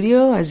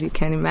studio, as you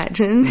can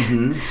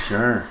imagine.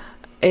 Sure.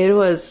 It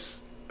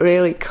was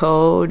really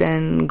cold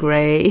and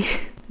gray.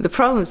 The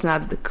problem is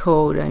not the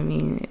cold. I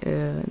mean,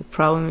 the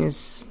problem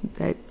is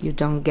that you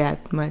don't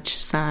get much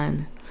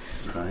sun.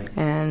 Right.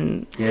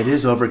 And yeah, it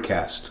is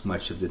overcast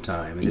much of the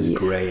time. It is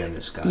gray in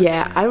the sky.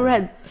 Yeah, I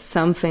read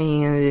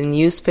something in the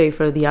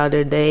newspaper the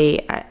other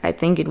day. I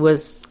think it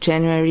was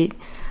January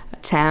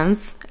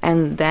 10th.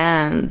 And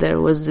then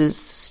there was this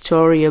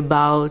story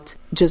about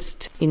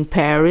just in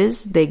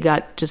Paris, they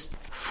got just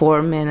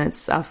 4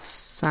 minutes of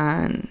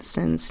sun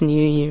since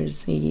New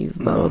Year's Eve,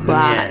 blah, blah,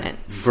 blah. Man,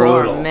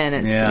 4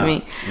 minutes. Yeah, I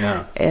mean,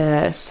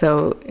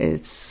 so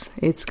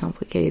it's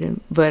complicated,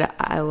 but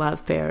I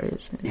love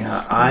Paris.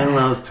 I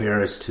love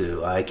Paris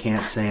too. I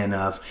can't say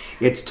enough.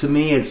 To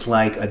me, it's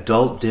like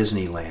adult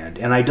Disneyland.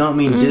 And I don't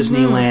mean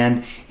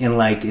Disneyland in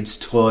like its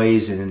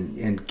toys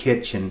and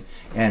kitchen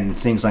and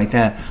things like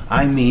that.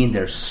 I mean,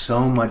 there's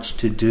so much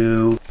to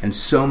do and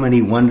so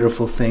many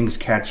wonderful things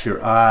catch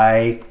your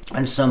eye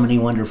and so many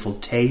wonderful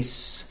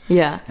tastes.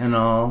 Yeah. And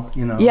all,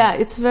 Yeah,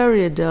 it's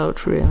very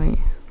adult,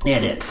 really.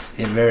 It is.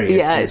 It very is.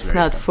 Yeah, it's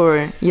not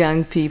for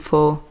young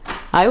people.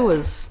 I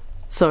was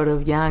sort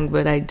of young,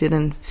 but I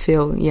didn't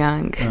feel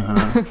young.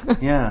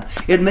 Yeah.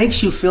 It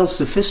makes you feel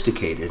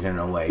sophisticated in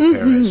a way,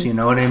 Paris. You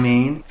know what I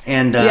mean?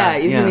 And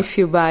even if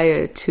you buy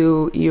a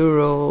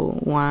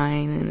 €2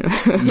 wine.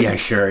 Yeah,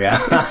 sure, yeah.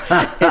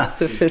 It's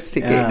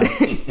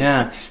sophisticated.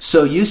 Yeah.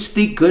 So you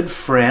speak good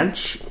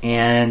French,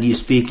 and you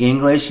speak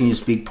English, and you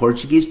speak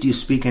Portuguese. Do you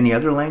speak any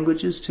other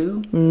languages,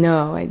 too?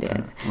 No, I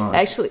didn't.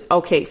 Actually,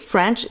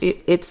 French,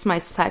 it's my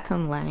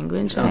second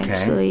language,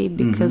 actually,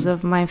 because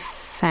of my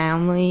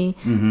family.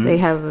 They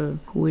have a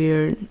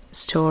weird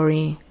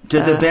story.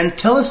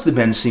 Tell us the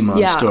Ben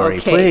Simon story,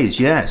 please.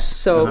 Yes.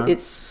 So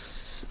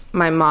it's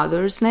my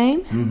mother's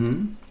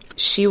name.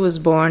 She was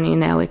born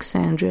in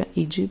Alexandria,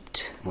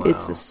 Egypt. Wow.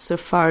 It's a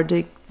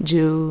Sephardic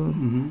Jew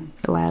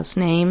last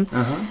name.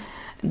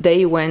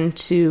 They went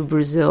to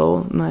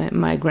Brazil,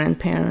 my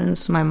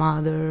grandparents, my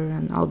mother,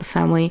 and all the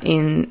family,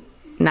 in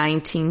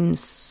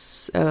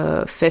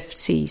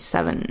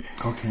 1957.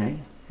 Okay.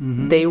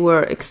 They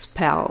were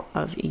expelled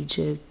of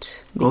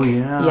Egypt.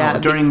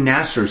 During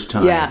Nasser's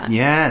time. Yeah,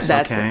 yes,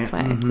 that's okay.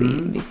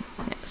 exactly.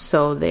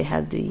 So they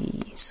had the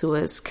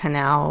Suez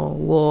Canal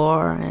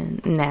War,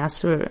 and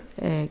Nasser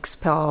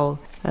expelled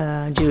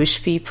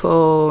Jewish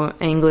people,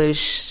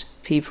 English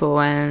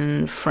people,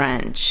 and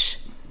French.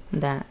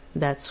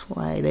 That's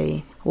why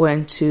they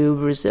went to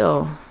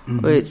Brazil,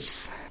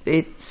 which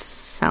it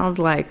sounds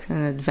like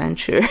an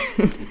adventure.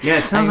 Yeah,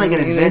 it sounds like an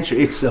adventure.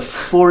 It's a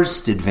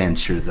forced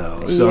adventure,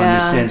 though. So in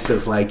the sense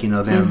of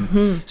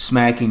them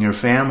smacking your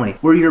family.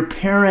 Were your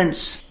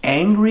parents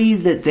angry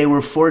that they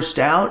were forced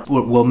out?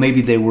 Well, maybe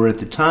they were at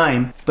the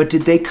time. But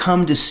did they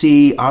come to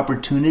see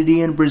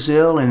opportunity in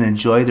Brazil and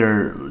enjoy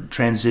their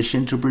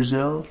transition to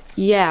Brazil?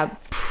 Yeah,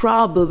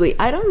 probably.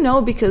 I don't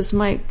know, because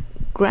my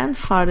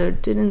grandfather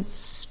didn't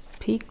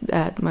speak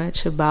that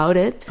much about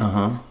it,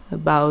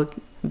 about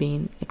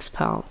being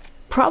expelled.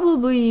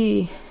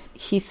 Probably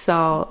he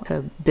saw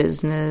a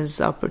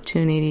business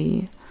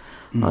opportunity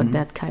or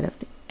that kind of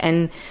thing.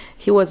 And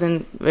he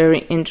wasn't very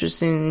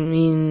interested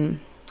in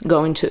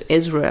going to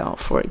Israel,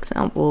 for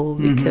example,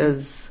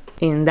 because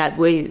in that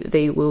way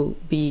they will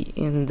be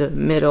in the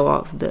middle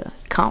of the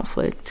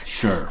conflict.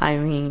 Sure. I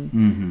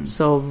mean,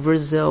 so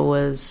Brazil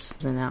was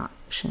an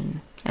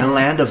option. A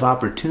land of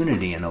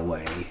opportunity in a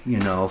way,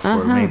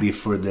 maybe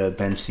for the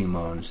Ben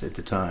Simons at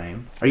the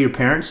time. Are your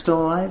parents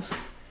still alive?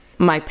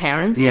 My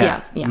parents? Yeah.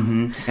 Yes. Yeah.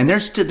 And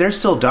they're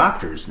still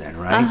doctors then,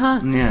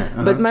 right? Yeah.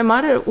 But my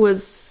mother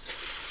was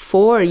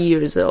 4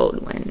 years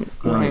old when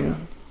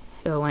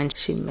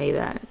she made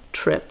that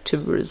trip to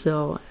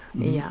Brazil.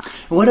 Yeah.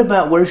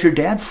 Where's your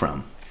dad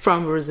from?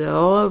 From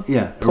Brazil.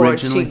 Yeah.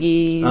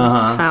 Portuguese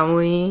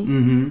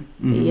family.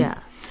 Yeah.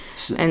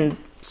 And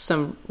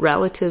some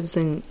relatives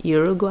in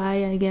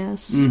Uruguay, I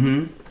guess.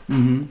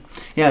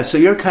 Yeah, so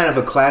you're kind of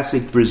a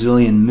classic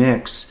Brazilian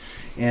mix.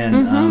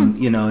 And,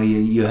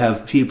 you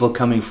have people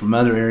coming from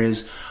other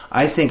areas.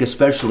 I think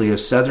especially of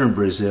southern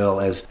Brazil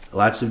as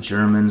lots of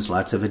Germans,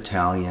 lots of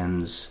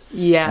Italians.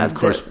 Yeah, and of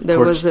course, there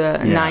was a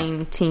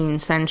 19th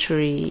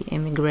century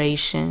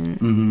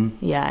immigration.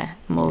 Yeah,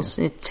 most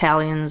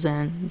Italians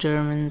and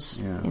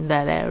Germans in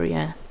that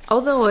area.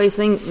 Although I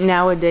think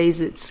nowadays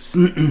it's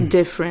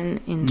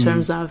different in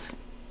terms of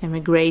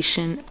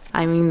immigration.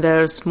 I mean,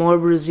 there's more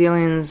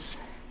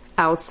Brazilians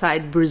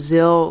outside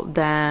Brazil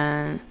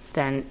than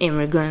than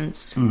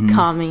immigrants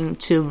coming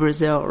to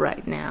Brazil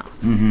right now.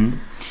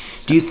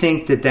 Do you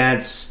think that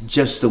that's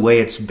just the way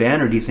it's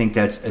been, or do you think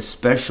that's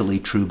especially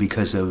true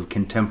because of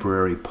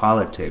contemporary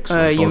politics?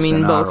 Like you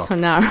mean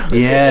Bolsonaro?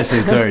 Yes,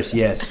 of course,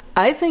 yes.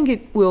 I think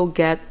it will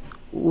get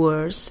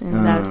worse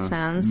in that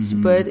sense,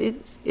 but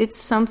it's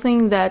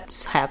something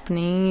that's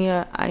happening.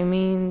 I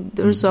mean,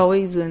 there's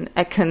always an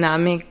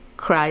economic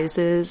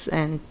crisis,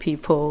 and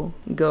people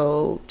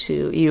go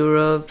to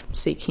Europe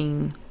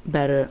seeking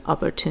better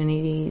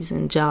opportunities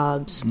and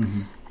jobs.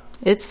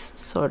 It's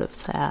sort of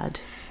sad.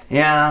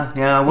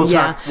 Yeah, we'll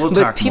talk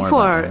but people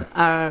more about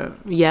are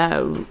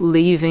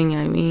leaving.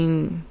 I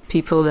mean,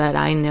 people that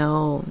I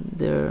know,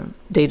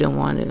 they don't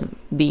want to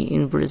be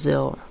in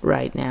Brazil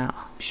right now.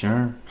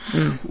 Sure.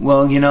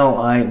 Well,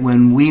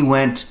 when we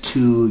went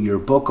to your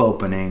book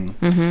opening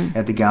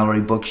at the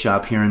Gallery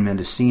Bookshop here in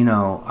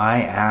Mendocino,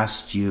 I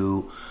asked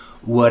you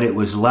what it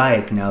was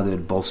like now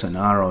that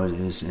Bolsonaro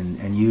is,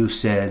 and you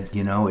said,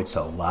 it's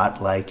a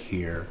lot like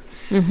here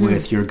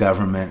with your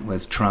government,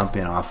 with Trump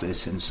in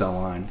office and so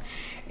on.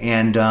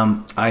 And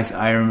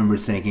I remember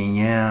thinking,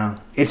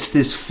 it's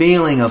this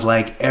feeling of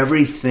like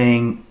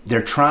everything,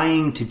 they're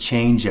trying to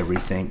change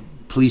everything.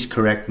 Please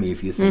correct me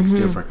if you think it's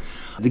different.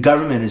 The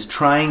government is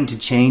trying to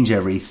change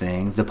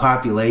everything. The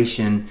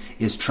population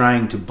is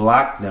trying to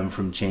block them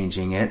from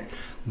changing it,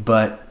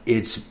 but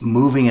it's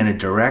moving in a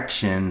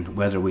direction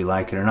whether we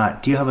like it or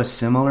not. Do you have a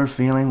similar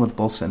feeling with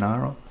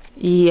Bolsonaro?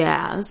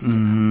 Yes.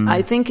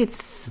 I think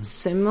it's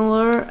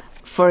similar.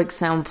 For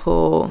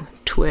example,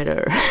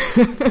 Twitter.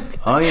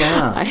 Oh,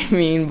 yeah. I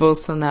mean,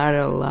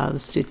 Bolsonaro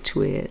loves to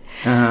tweet.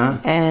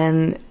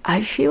 And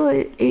I feel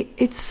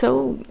it's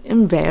so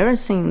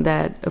embarrassing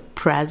that a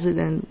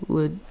president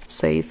would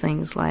say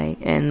things like,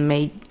 and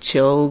make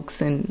jokes.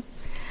 And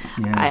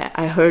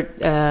I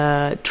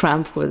heard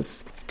Trump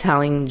was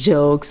telling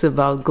jokes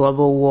about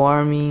global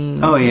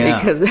warming. Oh, yeah.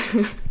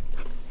 Because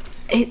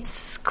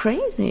it's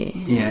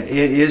crazy. Yeah,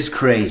 it is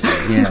crazy.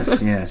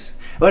 Yes.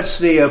 What's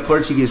the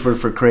Portuguese word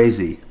for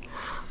crazy?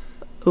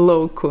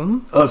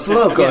 Louco. Oh, it's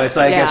loco. It's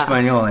like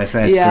Espanol. That's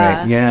great.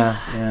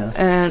 Yeah.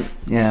 And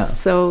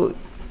so,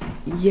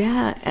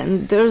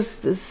 and there's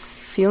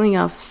this feeling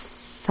of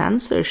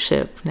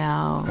censorship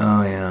now.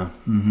 Oh, yeah.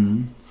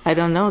 I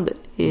don't know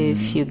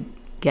if you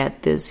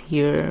get this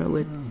here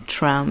with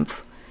Trump.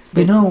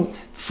 But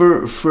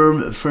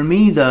for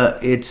me,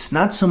 it's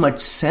not so much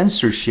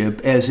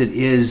censorship as it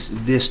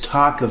is this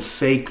talk of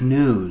fake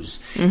news.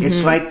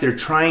 It's like they're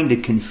trying to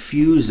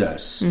confuse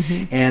us.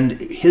 And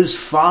his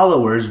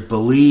followers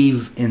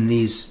believe in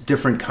these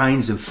different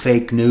kinds of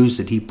fake news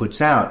that he puts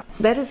out.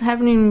 That is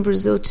happening in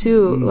Brazil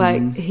too.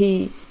 Like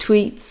he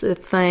tweets a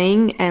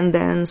thing and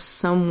then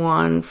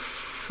someone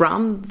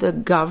from the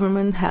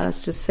government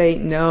has to say,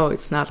 no,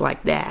 it's not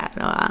like that.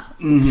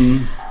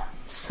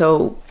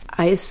 So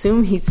I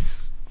assume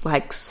he's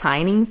like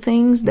signing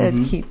things that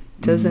he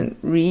doesn't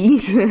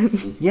read.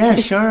 Yeah,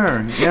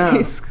 sure. Yeah.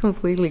 It's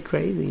completely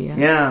crazy.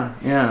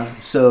 Yeah.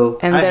 So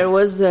there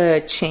was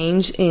a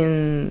change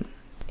in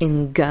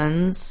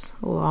guns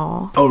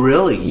law. Oh,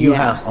 really? Do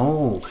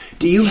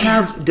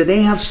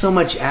they have so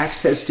much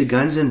access to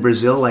guns in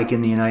Brazil like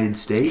in the United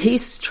States?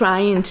 He's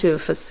trying to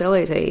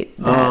facilitate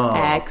that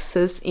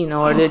access in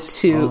order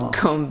to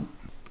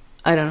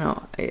I don't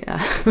know.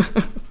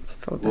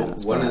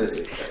 Well,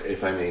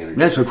 if I may interject.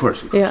 Yes, of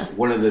course. Yeah.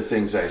 One of the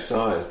things I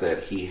saw is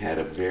that he had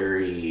a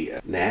very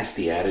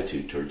nasty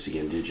attitude towards the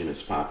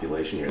indigenous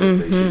population here. That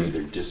they should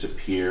either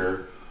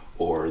disappear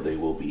or they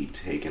will be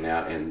taken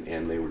out.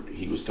 And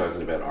he was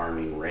talking about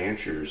arming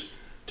ranchers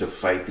to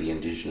fight the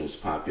indigenous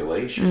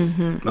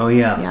population. Oh,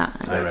 yeah.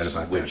 I read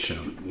about that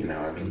too.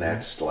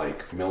 That's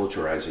like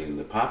militarizing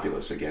the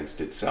populace against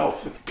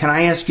itself. Can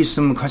I ask you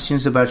some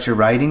questions about your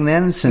writing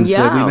then? Since we've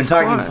been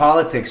talking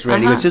politics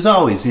already, which is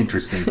always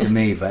interesting to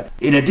me. But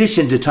in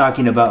addition to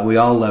talking about We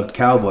All Loved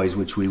Cowboys,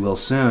 which we will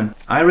soon,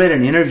 I read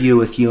an interview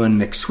with you in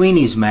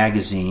McSweeney's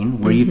magazine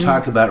where you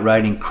talk about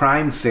writing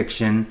crime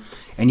fiction,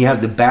 and you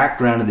have the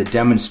background of the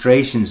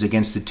demonstrations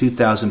against the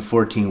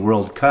 2014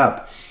 World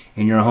Cup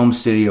in your home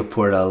city of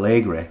Porto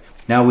Alegre.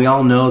 Now, we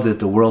all know that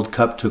the World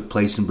Cup took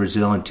place in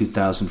Brazil in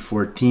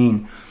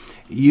 2014.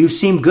 You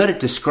seem good at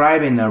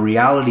describing the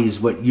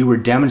realities, what you were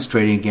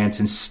demonstrating against,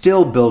 and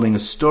still building a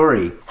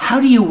story. How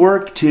do you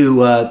work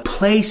to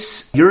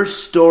place your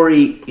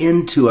story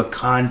into a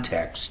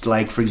context?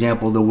 Like, for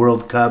example, the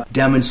World Cup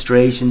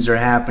demonstrations are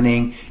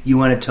happening. You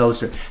want to tell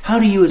us. How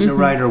do you as a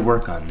writer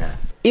work on that?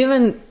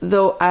 Even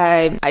though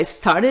I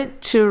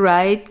started to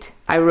write,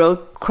 I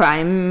wrote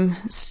crime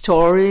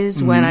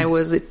stories when I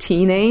was a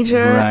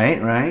teenager.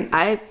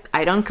 Right.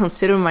 I don't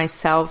consider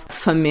myself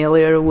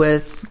familiar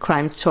with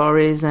crime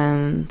stories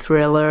and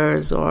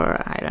thrillers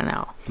or, I don't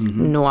know,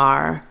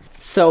 noir.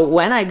 So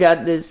when I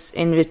got this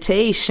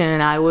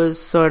invitation, I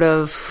was sort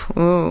of,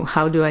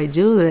 how do I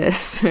do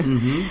this?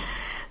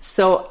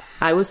 So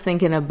I was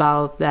thinking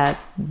about that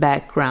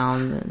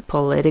background,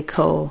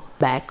 political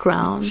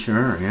background.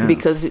 Sure, yeah.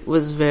 Because it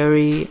was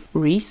very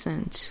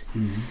recent.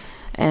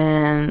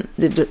 And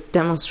the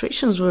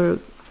demonstrations were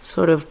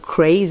sort of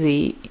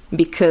crazy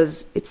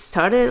because it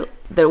started,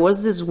 there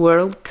was this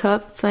World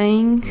Cup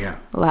thing,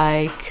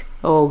 like,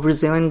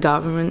 Brazilian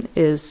government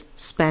is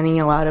spending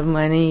a lot of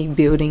money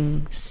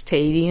building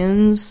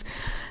stadiums,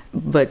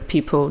 but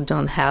people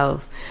don't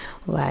have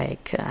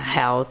like a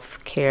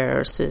health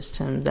care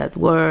system that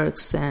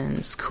works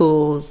and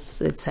schools,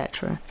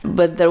 etc.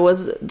 But there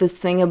was this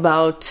thing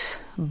about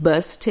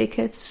bus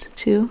tickets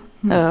too,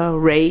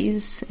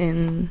 raise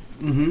in...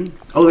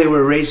 Oh, they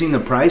were raising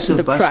the price of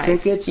the bus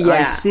price, tickets? yeah.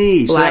 I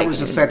see. So that Like,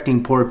 was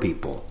affecting poor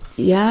people.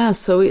 Yeah,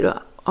 so it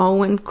all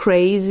went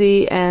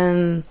crazy,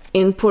 and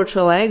in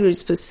Porto Alegre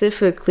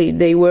specifically,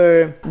 they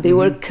were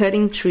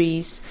cutting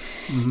trees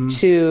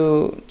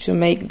to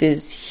make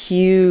this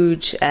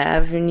huge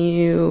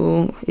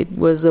avenue. It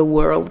was a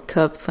World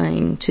Cup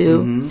thing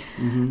too,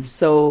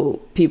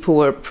 so people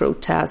were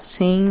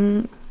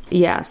protesting.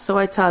 Yeah, so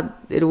I thought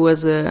it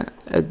was a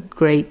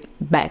great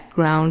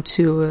background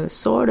to a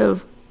sort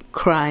of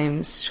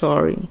crime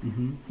story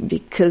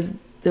because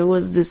there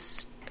was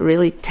this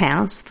really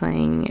tense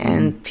thing,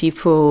 and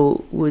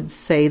people would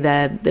say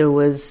that there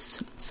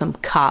was some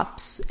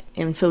cops,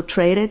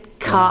 infiltrated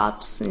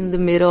cops in the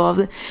middle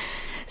of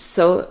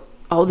so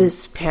all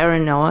this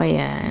paranoia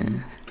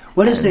and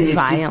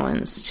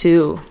violence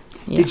too.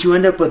 Yeah. Did you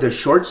end up with a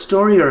short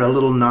story or a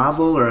little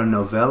novel or a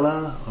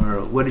novella,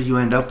 or what did you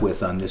end up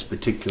with on this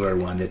particular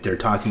one that they're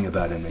talking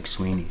about in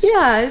McSweeney's?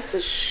 Yeah, it's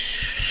a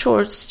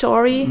short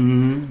story.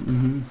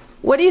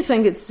 What do you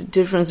think it's the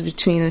difference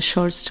between a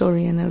short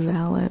story and a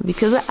novella?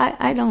 Because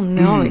I don't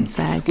know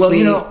exactly. Well,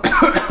 you know,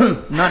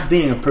 not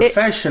being a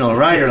professional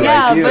writer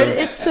like you, but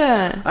it's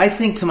I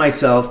think to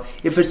myself,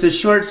 if it's a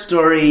short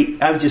story,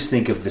 I would just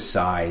think of the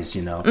size,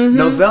 you know.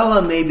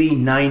 Novella, maybe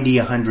 90,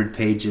 100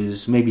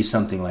 pages, maybe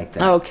something like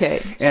that.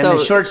 Okay. And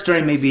the short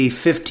story, maybe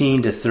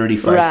 15 to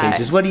 35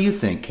 pages. What do you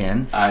think,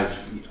 Ken? I've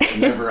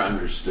never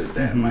understood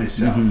that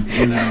myself.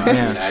 You know, I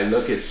mean, I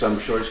look at some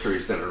short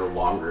stories that are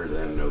longer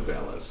than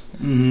novellas.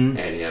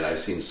 And yet I've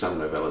seen some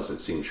novellas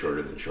that seem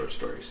shorter than short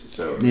stories.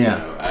 So, you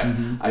know,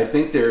 I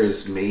think there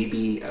is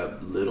maybe a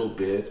little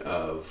bit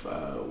of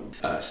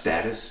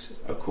status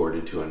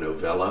accorded to a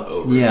novella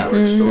over a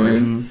short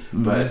story.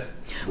 But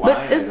why?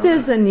 But is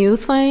this a new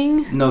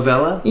thing?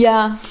 Novella?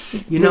 Yeah.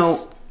 You know,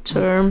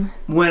 term.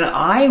 When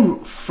I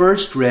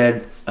first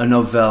read a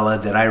novella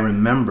that I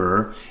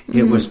remember,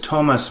 it was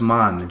Thomas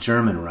Mann, the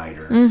German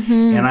writer.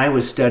 And I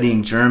was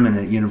studying German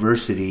at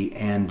university,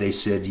 and they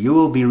said, you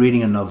will be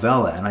reading a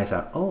novella. And I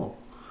thought, oh,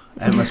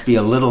 that must be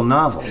a little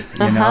novel,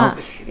 you know?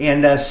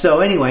 And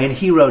so anyway, and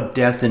he wrote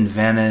Death in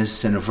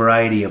Venice and a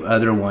variety of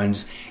other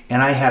ones.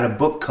 And I had a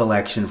book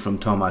collection from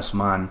Thomas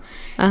Mann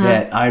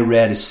that I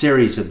read a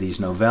series of these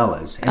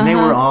novellas. And they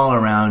were all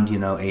around, you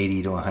know,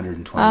 80 to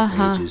 120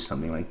 pages,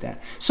 something like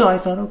that. So I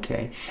thought,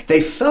 okay.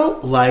 They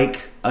felt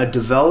like a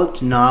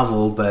developed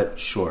novel, but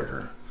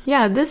shorter.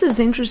 Yeah, this is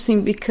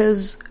interesting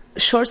because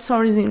short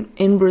stories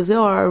in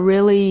Brazil are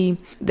really,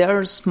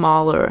 they're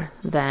smaller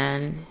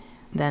than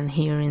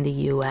here in the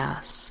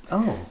U.S.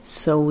 Oh.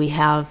 So we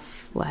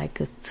have like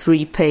a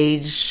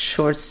 3-page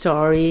short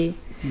story,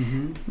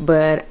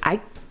 but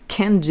I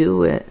can't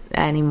do it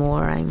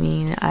anymore. I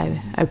mean,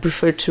 I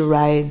prefer to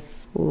write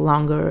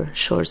longer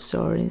short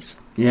stories.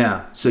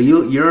 Yeah. So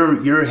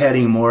you're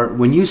heading more,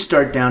 when you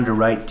start down to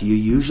write, do you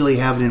usually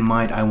have it in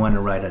mind, I want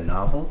to write a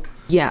novel?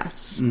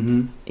 Yes.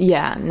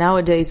 Yeah,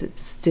 nowadays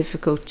it's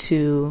difficult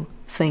to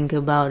think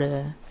about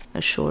a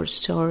short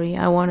story.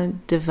 I want to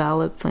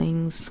develop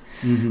things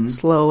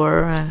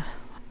slower.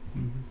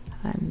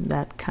 I'm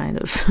that kind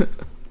of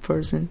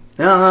person.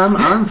 No,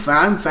 I'm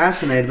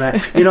fascinated by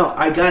it. You know,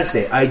 I gotta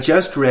say, I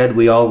just read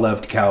We All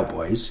Loved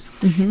Cowboys.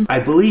 I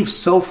believe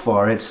so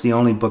far it's the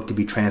only book to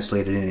be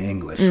translated in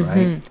English,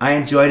 right? I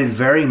enjoyed it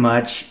very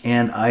much,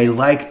 and I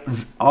like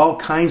all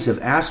kinds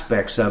of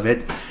aspects of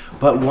it.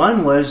 But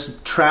one was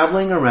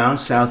traveling around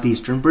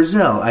southeastern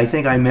Brazil. I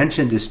think I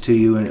mentioned this to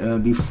you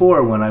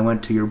before when I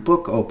went to your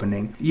book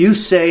opening. You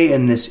say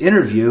in this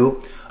interview,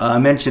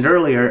 mentioned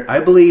earlier, I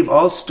believe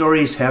all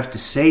stories have to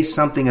say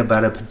something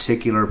about a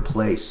particular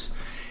place.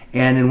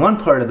 And in one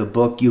part of the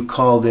book, you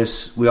call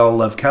this, We All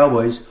Love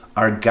Cowboys,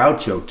 our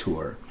Gaucho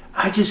tour.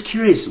 I'm just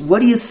curious,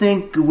 what do you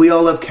think We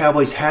All Love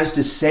Cowboys has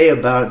to say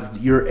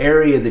about your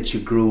area that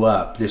you grew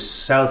up, this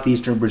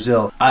southeastern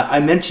Brazil? I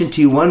mentioned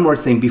to you one more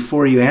thing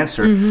before you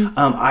answer.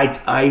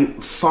 I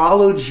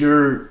followed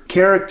your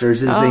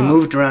characters as they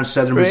moved around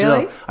southern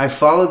Brazil. I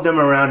followed them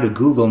around a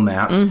Google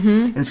map,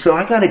 and so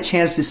I got a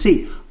chance to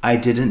see. I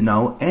didn't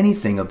know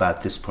anything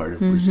about this part of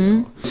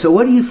Brazil. So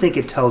what do you think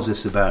it tells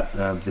us about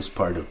this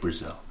part of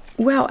Brazil?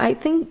 Well, I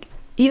think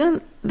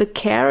even the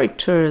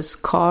characters,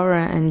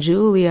 Cora and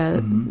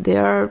Julia, they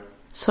are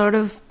sort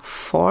of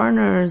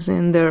foreigners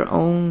in their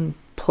own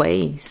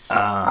place.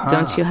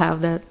 Don't you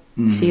have that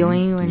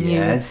feeling when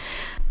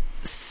Yes.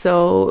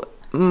 So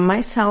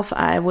myself,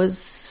 I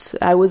was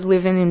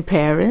living in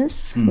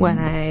Paris when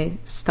I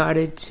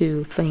started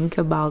to think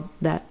about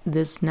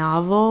this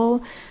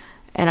novel,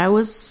 and I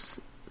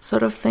was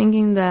sort of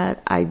thinking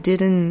that I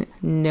didn't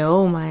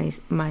know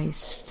my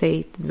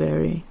state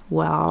very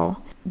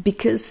well.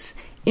 because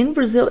in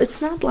Brazil,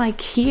 it's not like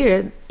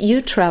here.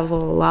 You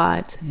travel a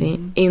lot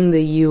in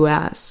the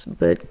U.S.,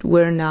 but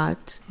we're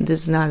not.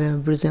 This is not a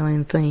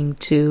Brazilian thing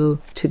to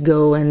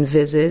go and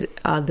visit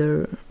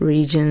other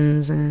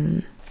regions.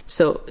 And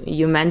so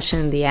you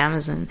mentioned the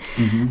Amazon.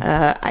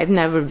 I've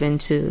never been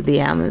to the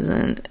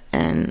Amazon,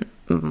 and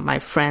my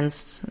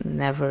friends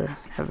never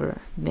ever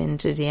been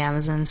to the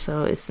Amazon.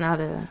 So it's not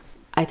a.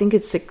 I think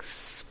it's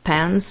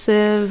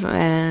expensive,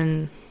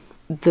 and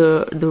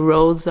the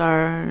roads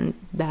aren't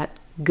that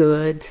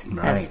good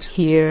as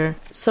here.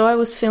 So I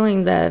was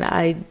feeling that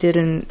I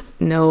didn't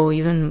know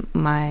even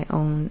my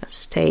own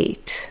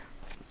state.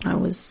 I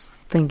was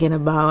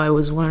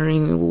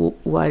wondering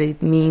what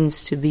it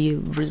means to be a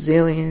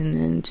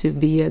Brazilian and to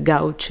be a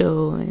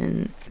gaucho.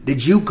 And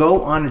did you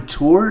go on a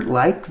tour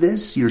like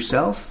this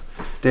yourself?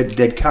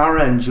 Did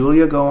Cara and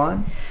Julia go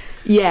on?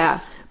 Yeah,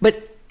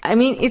 but I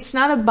mean, it's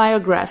not a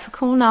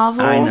biographical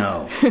novel. I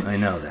know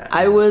that.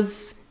 I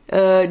was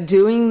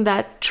doing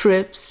that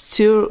trips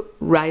to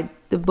write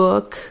the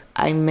book.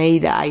 I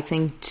made, I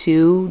think,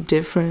 2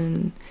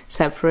 different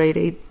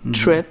separated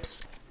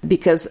trips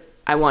because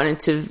I wanted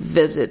to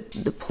visit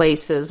the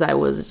places I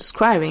was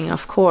describing.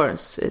 Of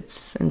course,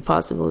 it's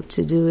impossible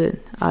to do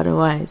it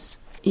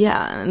otherwise.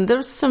 Yeah, and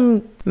there's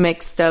some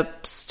mixed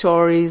up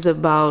stories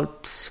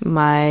about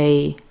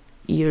my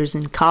years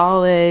in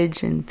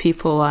college and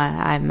people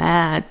I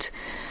met.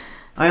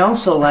 I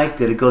also like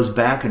that it goes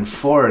back and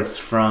forth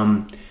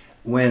from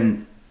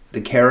when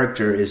the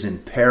character is in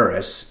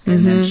Paris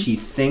and then she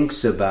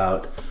thinks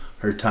about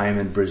her time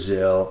in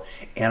Brazil,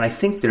 and I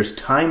think there's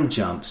time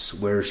jumps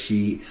where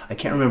I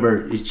can't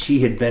remember, she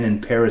had been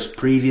in Paris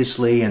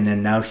previously and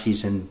then now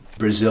she's in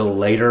Brazil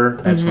later.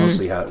 That's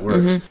mostly how it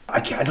works.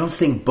 I don't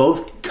think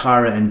both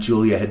Cara and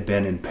Julia had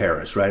been in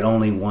Paris, right?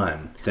 Only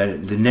one.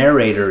 The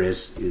narrator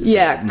is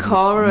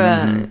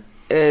Cara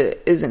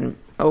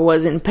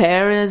was in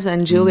Paris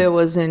and Julia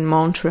was in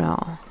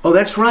Montreal. Oh,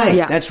 that's right.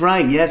 Yeah. That's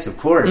right. Yes, of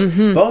course.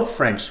 Both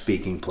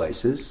French-speaking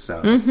places.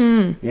 So,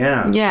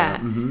 yeah. Yeah.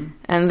 So,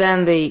 and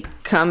then they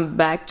come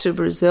back to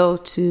Brazil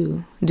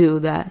to do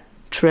that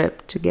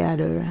trip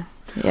together.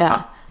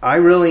 Yeah. I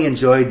really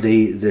enjoyed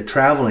the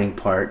traveling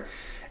part.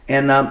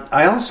 And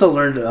I also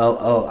learned.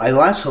 I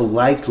also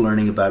liked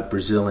learning about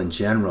Brazil in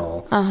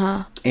general,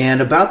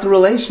 and about the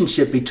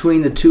relationship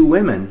between the 2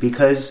 women,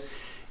 because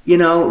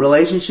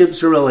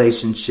relationships are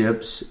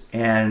relationships,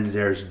 and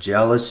there's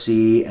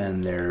jealousy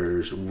and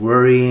there's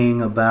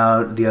worrying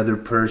about the other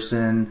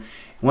person.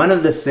 One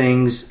of the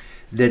things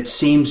that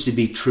seems to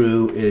be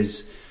true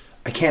is,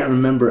 I can't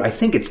remember. I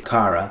think it's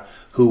Cara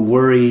who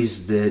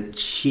worries that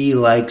she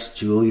likes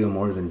Julia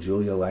more than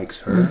Julia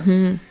likes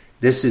her.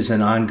 This is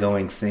an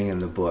ongoing thing in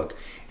the book.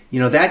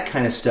 That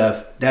kind of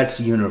stuff, that's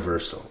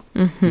universal.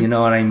 You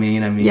know what I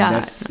mean?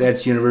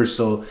 That's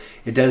universal.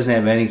 It doesn't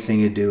have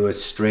anything to do with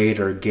straight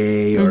or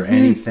gay or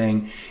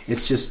anything.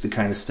 It's just the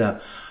kind of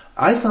stuff.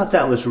 I thought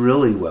that was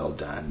really well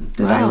done.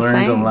 I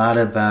learned a lot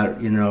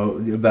about,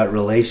 about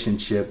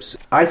relationships.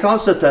 I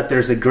also thought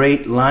there's a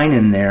great line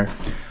in there.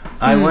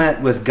 I went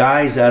with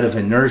guys out of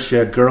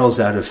inertia, girls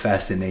out of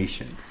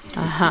fascination.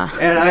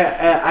 And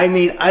I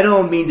mean, I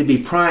don't mean to be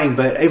prying,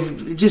 but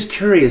I'm just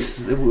curious,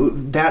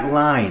 that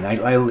line.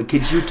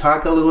 Could you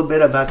talk a little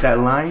bit about that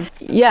line?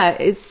 Yeah,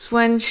 it's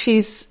when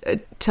she's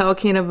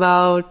talking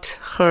about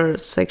her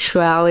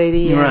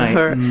sexuality and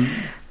her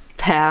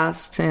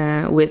past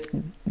with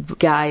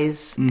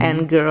guys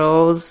and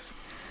girls.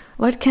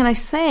 What can I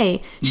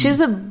say?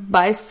 She's a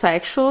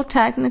bisexual,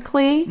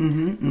 technically,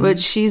 but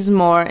she's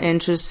more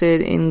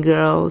interested in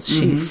girls.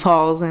 She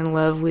falls in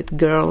love with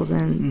girls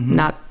and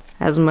not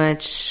as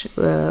much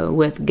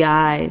with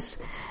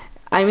guys.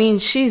 I mean,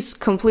 she's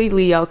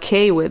completely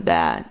okay with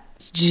that.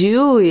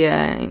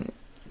 Julia,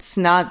 it's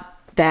not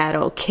that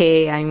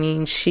okay. I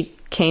mean, she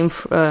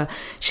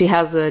she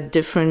has a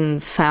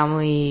different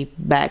family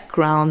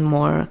background,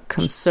 more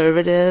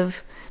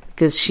conservative,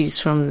 because she's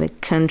from the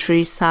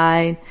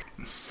countryside.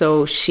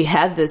 So she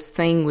had this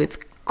thing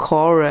with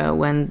Cora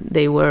when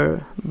they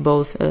were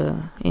both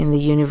in the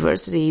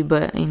university,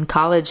 but in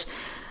college,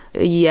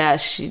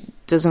 she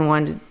doesn't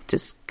want to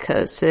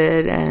discuss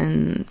it,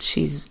 and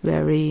she's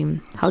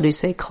very, how do you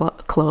say,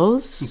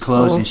 close,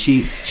 and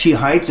she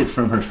hides it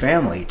from her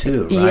family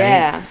too, right?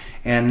 Yeah.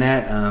 And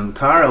that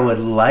Cara would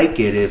like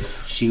it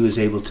if she was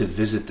able to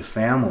visit the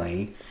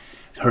family,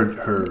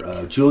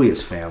 her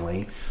Julia's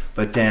family,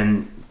 but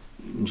then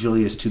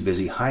Julia's too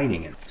busy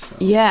hiding it.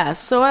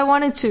 So I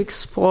wanted to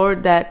explore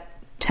that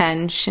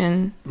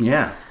tension.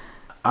 Yeah.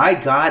 I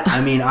got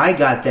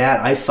that.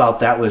 I felt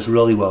that was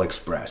really well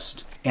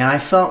expressed. And I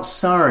felt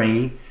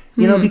sorry,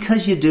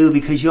 because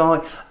you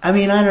always, I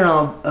don't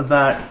know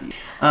about,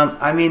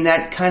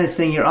 that kind of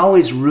thing, you're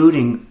always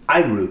rooting.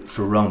 I root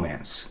for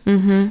romance.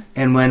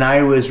 And when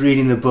I was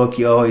reading the book,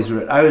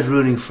 I was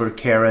rooting for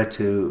Cara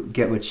to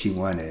get what she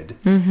wanted.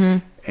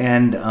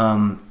 And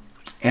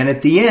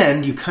at the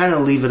end, you kind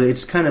of leave it,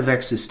 it's kind of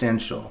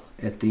existential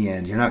at the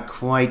end. You're not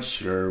quite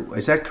sure.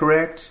 Is that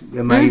correct?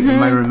 Am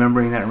I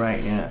remembering that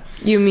right? Yeah.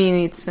 You mean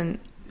it's an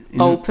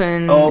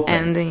open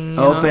ending.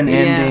 Open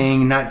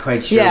ending, not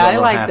quite sure what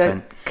will like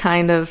happen. That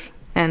kind of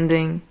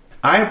ending.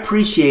 I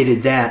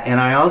appreciated that, and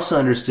I also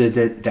understood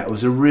that that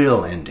was a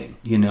real ending,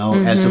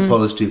 as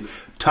opposed to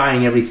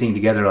tying everything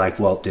together like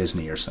Walt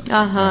Disney or something.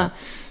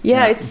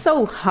 Yeah, it's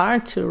so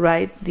hard to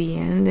write the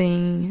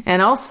ending,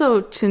 and also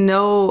to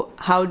know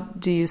how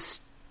do you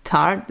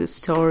start the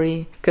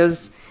story.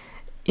 Because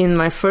in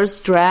my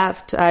first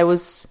draft, I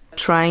was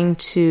trying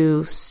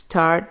to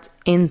start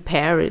in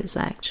Paris,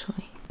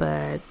 actually.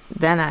 But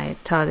then I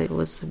thought it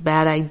was a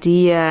bad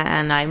idea,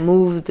 and I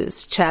moved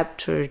this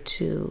chapter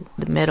to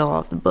the middle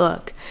of the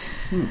book.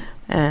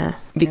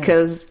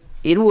 Because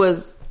it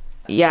was,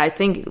 I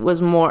think it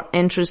was more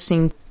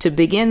interesting to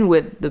begin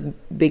with the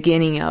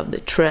beginning of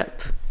the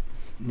trip.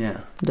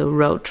 Yeah. The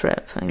road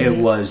trip. It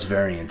was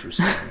very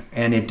interesting.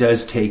 And it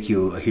does take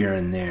you here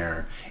and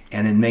there,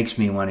 and it makes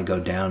me want to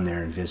go down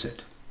there and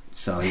visit.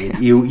 So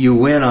you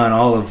win on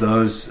all of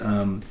those...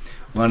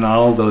 on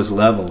all those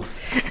levels.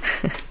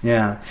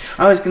 Yeah.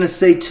 I was going to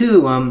say,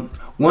 too,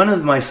 one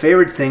of my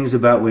favorite things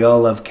about We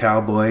All Love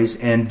Cowboys,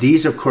 and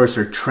these, of course,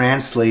 are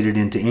translated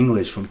into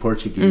English from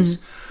Portuguese.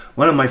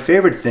 One of my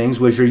favorite things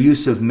was your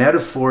use of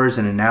metaphors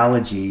and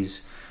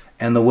analogies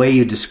and the way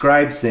you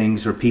describe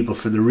things or people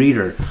for the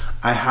reader.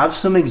 I have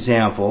some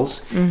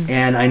examples,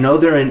 and I know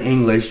they're in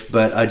English,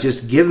 but I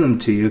just give them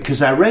to you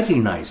because I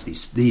recognize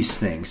these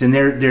things. And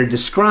they're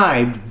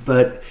described,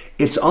 but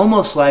it's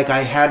almost like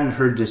I hadn't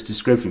heard this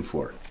description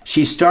before.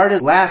 She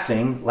started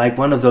laughing like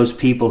one of those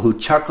people who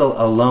chuckle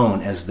alone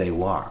as they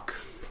walk.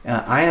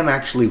 I am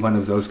actually one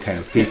of those kind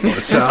of people,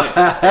 so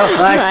I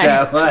like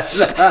that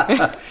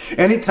one.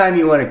 Anytime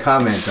you want to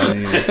comment on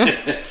anything.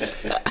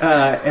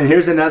 And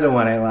here's another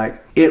one I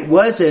like. It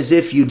was as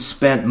if you'd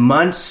spent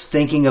months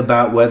thinking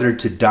about whether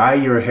to dye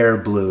your hair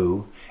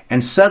blue,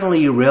 and suddenly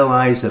you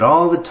realize that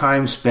all the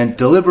time spent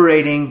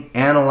deliberating,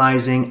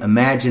 analyzing,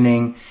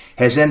 imagining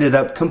has ended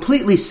up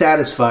completely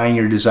satisfying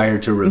your desire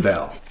to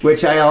rebel.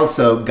 Which I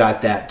also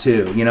got that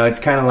too. It's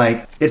kind of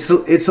like, it's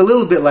a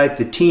little bit like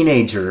the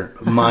teenager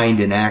mind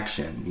in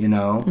action,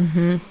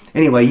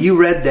 Anyway, you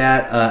read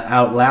that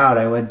out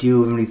loud. Do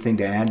you have anything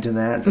to add to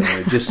that?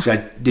 Or just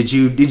did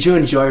you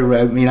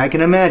enjoy? I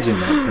can imagine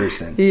that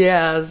person.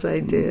 Yes,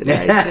 I did.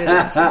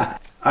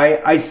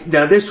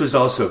 Now this was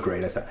also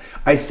great, I thought.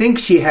 I think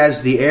she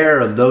has the air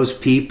of those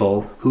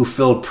people who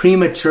feel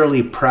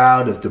prematurely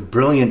proud of the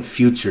brilliant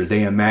future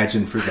they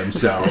imagine for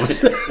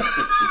themselves.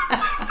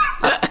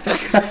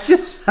 I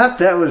just thought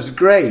that was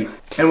great.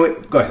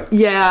 And go ahead.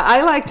 Yeah,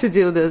 I like to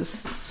do this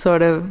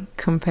sort of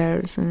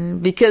comparison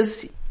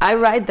because I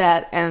write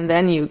that and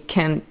then you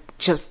can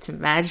just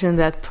imagine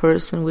that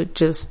person with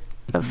just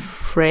a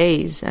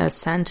phrase, a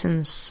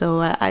sentence.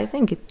 So I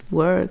think it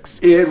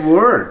works. It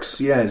works,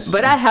 yes.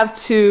 But I have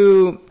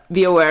to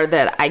be aware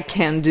that I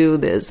can't do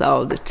this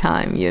all the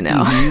time,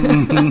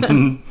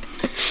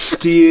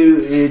 Do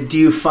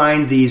you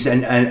find these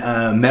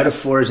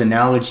metaphors,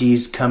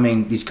 analogies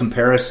these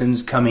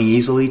comparisons coming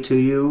easily to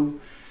you?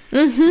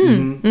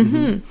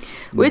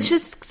 Which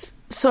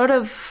is sort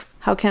of,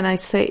 how can I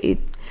say it?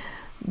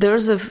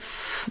 There's a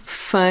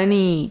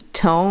funny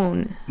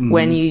tone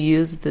when you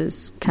use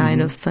this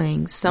kind of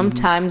thing.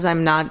 Sometimes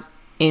I'm not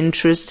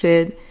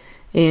interested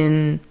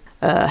in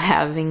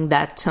having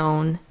that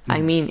tone.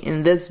 I mean,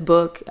 in this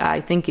book,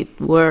 I think it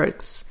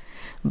works.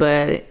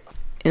 But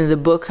in the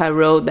book I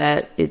wrote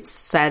that it's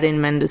set in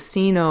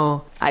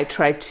Mendocino, I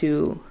try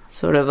to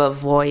sort of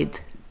avoid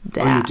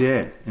that. Oh, you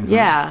did?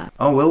 Yeah.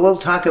 Oh, well, we'll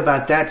talk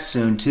about that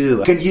soon,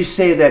 too. Could you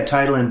say that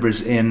title in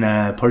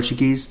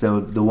Portuguese,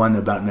 the one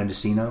about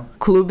Mendocino?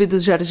 Clube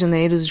dos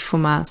Jardineiros de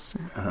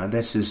Fumaça.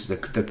 This is the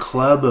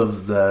club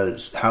of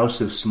the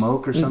House of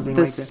Smoke or something like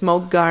that? The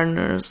Smoke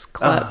Gardeners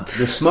Club.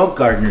 The Smoke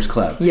Gardeners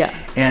Club. Yeah.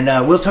 And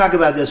we'll talk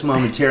about this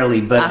momentarily,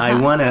 but I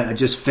want to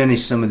just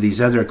finish some of these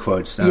other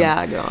quotes.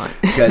 Yeah, go on.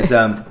 Because...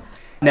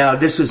 Now,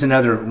 this was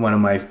another one of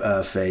my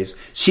faves.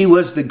 She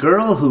was the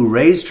girl who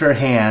raised her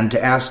hand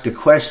to ask a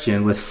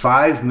question with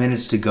 5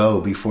 minutes to go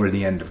before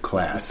the end of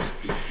class.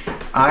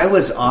 I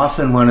was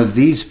often one of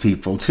these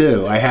people,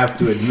 too, I have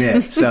to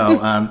admit. So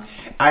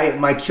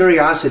my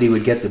curiosity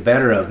would get the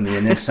better of me,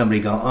 and then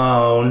somebody go,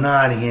 oh,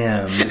 not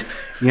him.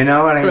 You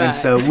know what I mean? Right.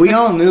 So we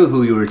all knew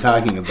who you were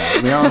talking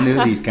about. We all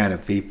knew these kind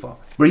of people.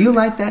 Were you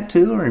like that,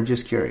 too, or I'm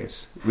just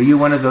curious? Were you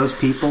one of those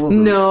people?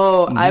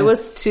 No, I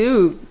was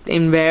too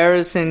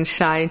embarrassed and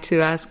shy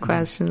to ask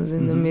questions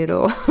in the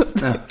middle of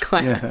the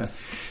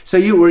class. Yeah. So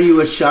were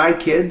you a shy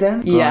kid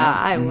then? Yeah,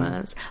 I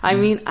was. I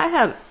mean, I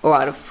had a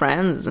lot of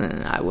friends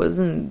and I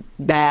wasn't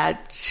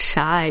that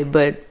shy,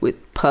 but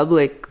with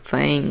public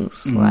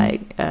things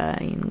like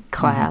in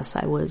class,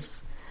 I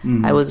was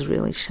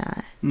really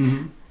shy.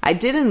 I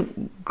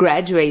didn't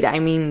graduate. I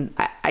mean,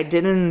 I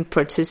didn't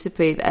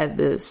participate at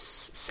this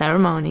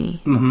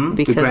ceremony.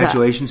 Because the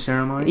graduation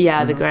ceremony?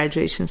 Yeah, the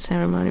graduation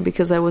ceremony,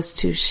 because I was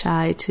too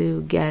shy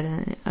to get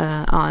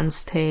on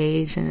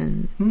stage.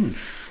 And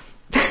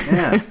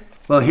yeah.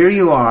 Well, here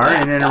you are,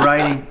 and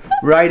then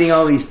writing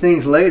all these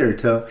things later.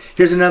 So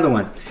here's another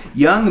one.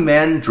 Young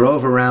men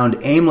drove around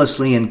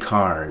aimlessly in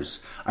cars.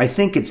 I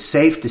think it's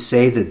safe to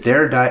say that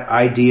their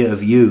idea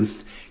of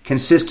youth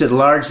consisted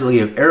largely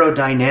of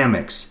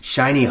aerodynamics,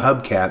 shiny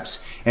hubcaps,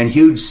 and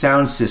huge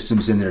sound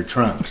systems in their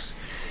trunks.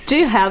 Do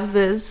you have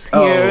this here?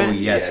 Oh,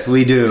 yes,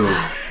 we do.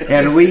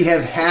 And we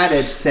have had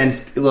it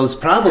since, well, it's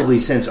probably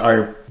since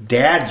our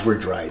dads were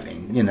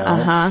driving, you know.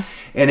 Uh-huh.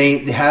 And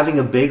having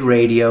a big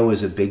radio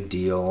was a big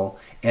deal.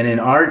 And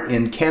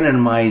in Ken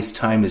and my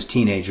time as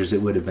teenagers,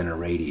 it would have been a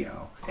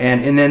radio.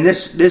 And then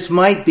this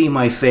might be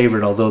my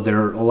favorite, although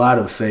there are a lot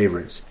of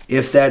favorites.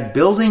 If that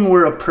building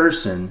were a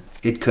person,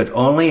 it could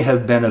only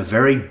have been a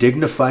very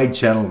dignified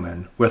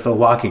gentleman with a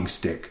walking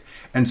stick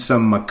and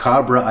some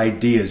macabre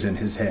ideas in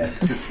his head.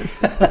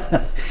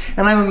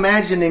 And I'm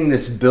imagining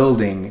this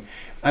building.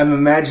 I'm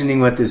imagining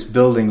what this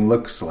building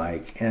looks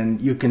like.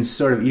 And you can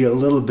sort of eat a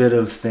little bit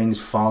of things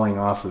falling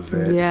off of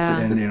it. Yeah.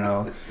 And, you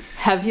know.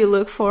 Have you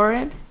looked for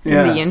it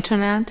in the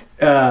internet?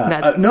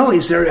 No,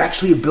 is there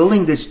actually a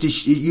building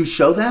you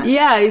show that?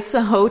 Yeah, it's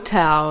a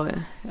hotel.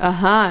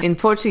 In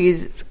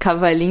Portuguese,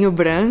 cavalinho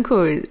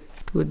branco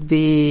would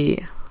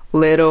be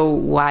little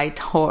white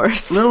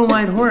horse. Little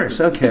white horse,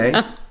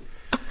 okay.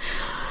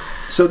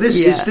 So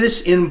is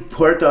this in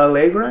Porto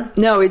Alegre?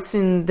 No, it's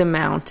in the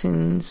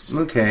mountains.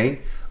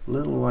 Okay,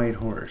 Little White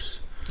Horse.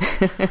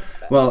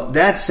 Well,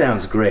 that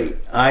sounds great.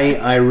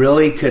 I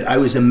really could. I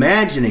was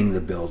imagining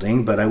the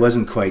building, but I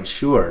wasn't quite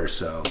sure.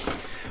 So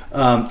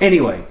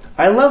anyway,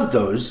 I love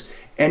those.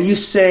 And you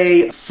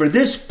say for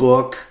this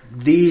book,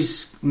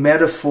 these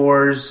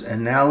metaphors,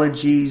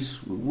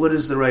 analogies. What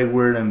is the right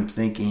word I'm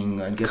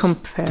thinking? I guess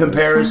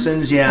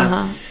comparisons.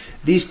 Yeah,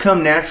 these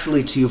come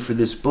naturally to you for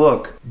this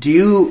book. Do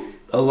you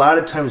a lot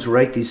of times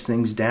write these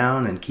things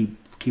down and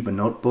keep a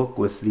notebook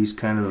with these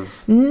kind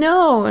of...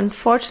 No,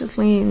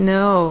 unfortunately,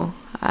 no.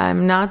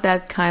 I'm not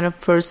that kind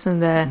of person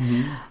that...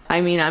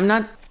 I mean, I'm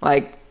not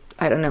like,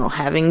 I don't know,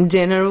 having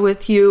dinner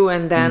with you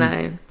and then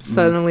I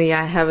suddenly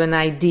I have an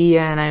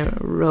idea and I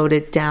wrote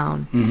it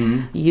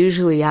down.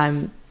 Usually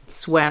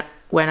it's when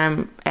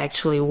I'm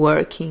actually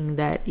working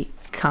that it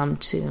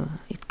comes to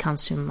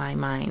my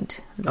mind.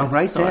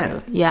 Right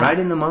then. Right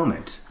in the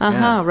moment.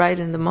 Right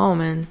in the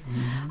moment.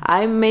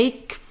 I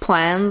make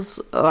plans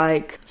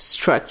like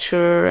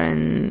structure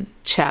and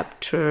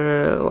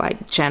chapter,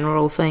 like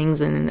general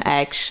things and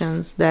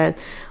actions that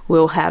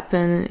will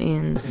happen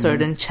in a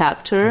certain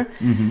chapter.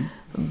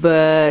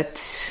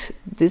 But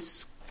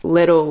these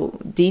little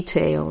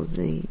details,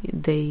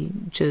 they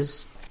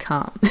just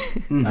come.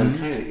 I'm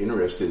kind of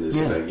interested in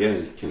this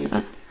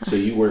again. So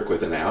you work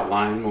with an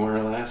outline more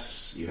or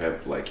less? You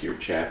have like your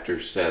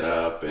chapters set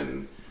up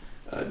and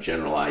a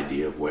general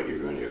idea of what you're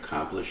going to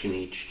accomplish in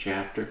each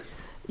chapter?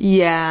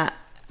 Yeah,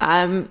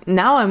 I'm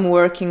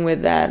working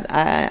with that.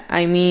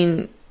 I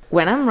mean,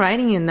 when I'm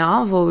writing a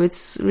novel,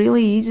 it's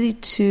really easy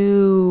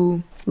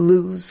to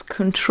lose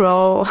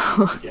control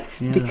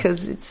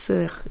because it's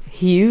a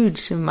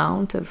huge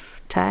amount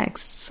of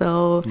text.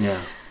 So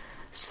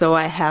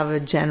I have a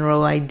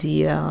general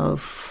idea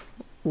of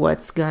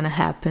what's going to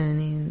happen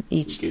in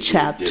each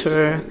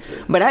chapter.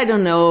 But I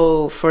don't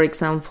know, for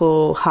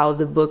example, how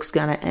the book's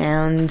going to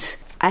end.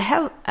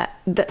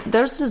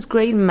 There's this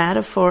great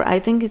metaphor, I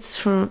think it's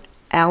from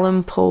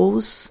Alan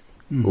Poes,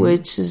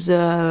 which is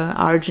an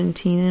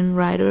Argentinian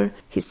writer.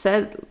 He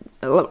said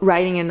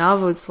writing a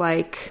novel is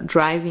like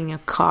driving a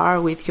car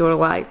with your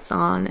lights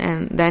on,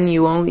 and then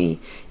you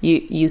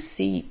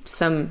see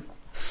some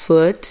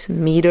foot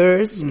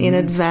meters in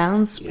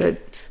advance,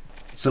 but...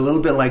 It's a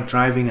little bit like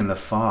driving in the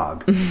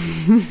fog.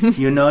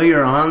 You know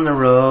you're on the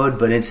road,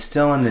 but it's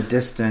still in the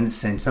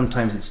distance, and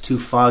sometimes it's too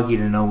foggy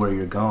to know where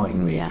you're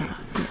going. Maybe.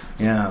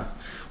 Yeah.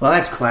 Well,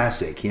 that's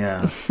classic.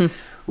 Yeah.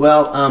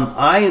 Well,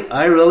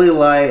 I really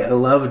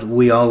loved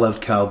We All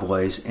Loved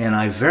Cowboys, and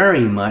I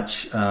very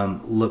much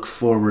look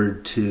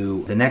forward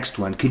to the next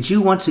one. Could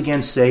you once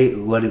again say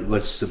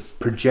what's the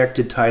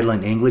projected title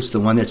in English, the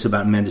one that's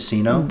about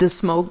Mendocino? The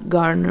Smoke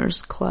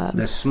Gardeners Club.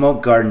 The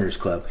Smoke Gardeners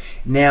Club.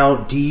 Now,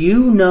 do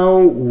you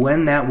know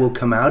when that will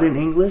come out in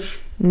English?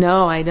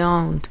 No, I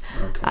don't.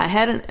 Okay. I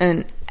had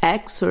an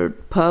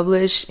excerpt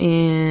published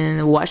in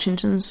the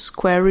Washington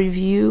Square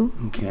Review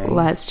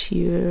last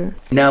year.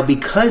 Now,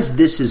 because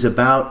this is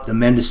about the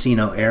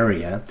Mendocino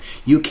area,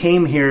 you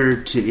came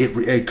here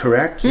to,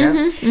 correct?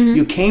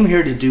 You came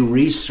here to do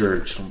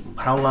research.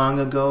 How long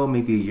ago?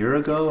 Maybe a year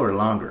ago or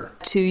longer?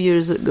 2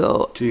 years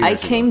ago. I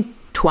came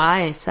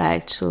twice,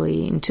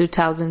 actually. In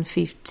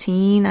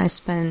 2015, I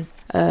spent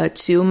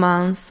 2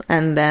 months,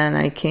 and then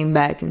I came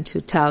back in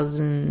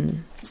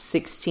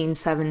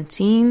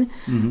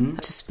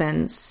 2016-17 to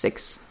spend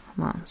 6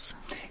 months.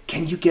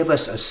 Can you give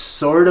us a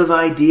sort of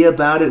idea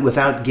about it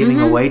without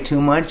giving away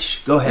too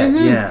much? Go ahead.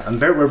 Yeah,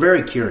 we're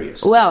very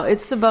curious. Well,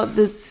 it's about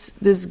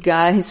this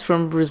guy. He's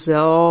from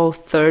Brazil,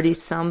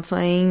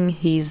 30-something.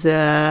 He's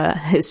a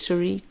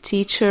history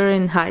teacher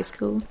in high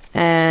school,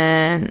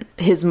 and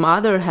his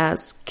mother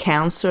has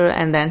cancer,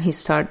 and then he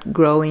started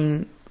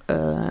growing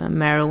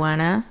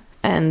marijuana.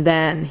 And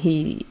then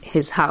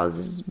his house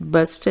is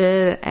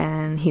busted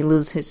and he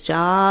loses his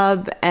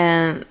job.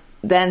 And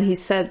then he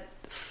said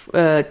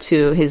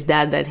to his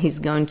dad that he's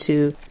going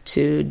to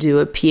do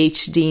a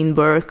PhD in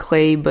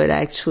Berkeley, but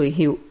actually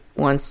he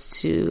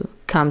wants to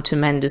come to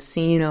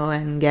Mendocino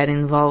and get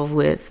involved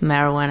with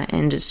marijuana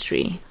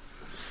industry.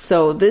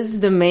 So this is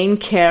the main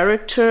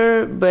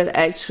character, but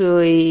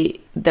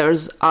actually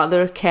there's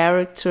other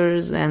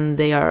characters and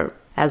they are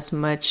as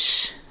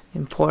much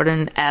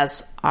important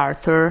as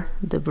Arthur,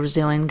 the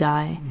Brazilian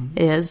guy,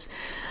 is.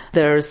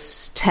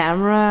 There's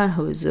Tamara,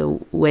 who's a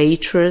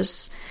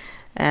waitress,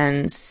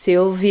 and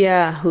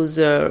Sylvia, who's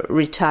a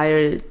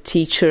retired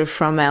teacher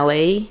from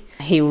LA.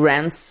 He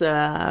rents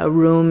a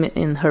room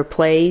in her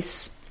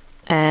place.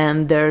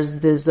 And there's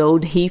this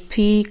old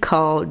hippie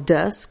called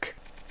Dusk.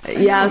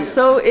 Yeah,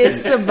 so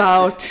it's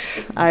about,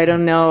 I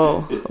don't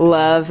know,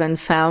 love and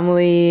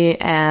family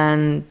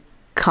and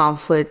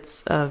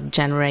conflicts of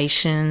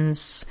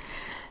generations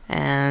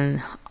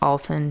and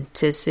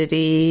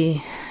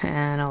authenticity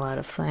and a lot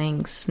of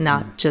things,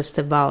 not just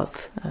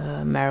about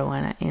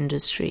marijuana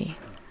industry.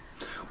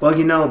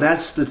 Well,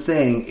 that's the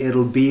thing.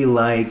 It'll be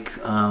like,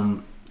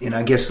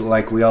 I guess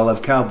like we all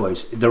love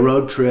cowboys, the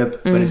road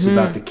trip, but it's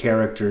about the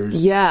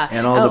characters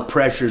and all the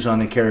pressures on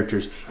the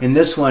characters. In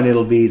this one,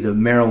 it'll be the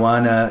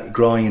marijuana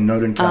growing in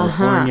Northern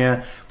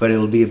California, but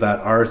it'll be about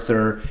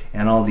Arthur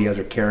and all the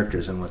other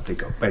characters and what they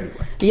go.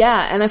 Anyway.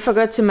 Yeah, and I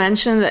forgot to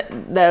mention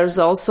that there's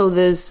also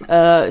this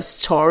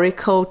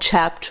historical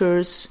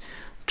chapters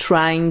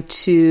trying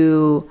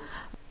to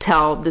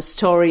tell the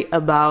story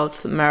about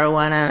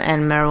marijuana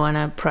and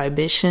marijuana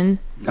prohibition.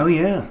 Oh,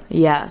 yeah.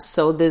 Yeah,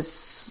 so this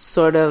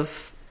sort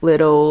of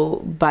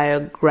little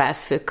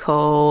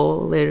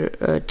biographical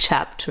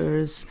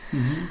chapters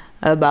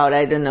about,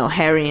 I don't know,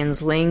 Harry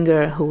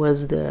Anslinger, who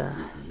was the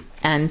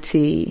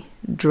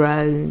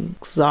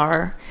anti-drug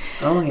czar.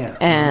 Oh, yeah.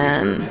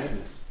 And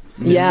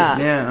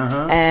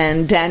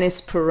and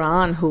Dennis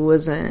Perron, who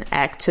was an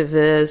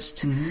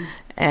activist,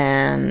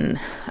 and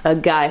a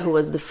guy who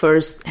was the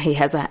first, he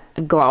has a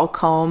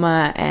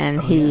glaucoma, and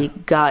he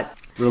got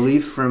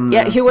relief from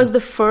he was the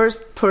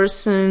first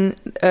person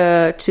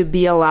to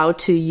be allowed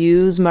to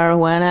use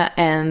marijuana,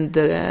 and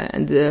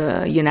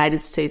the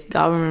United States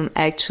government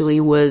actually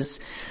was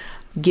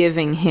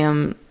giving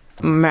him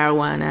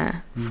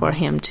marijuana for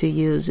him to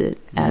use it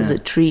as a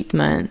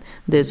treatment.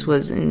 This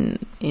was in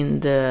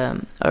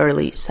the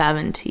early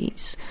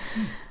 70s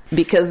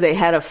because they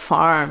had a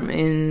farm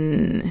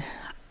in,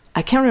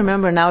 I can't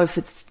remember now if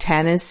it's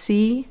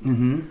Tennessee.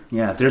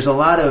 Yeah, there's a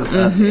lot of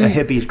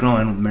hippies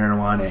growing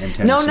marijuana in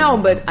Tennessee. No,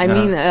 but I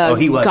mean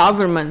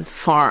government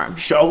farm.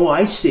 Oh,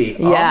 I see.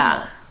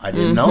 Yeah. Oh, I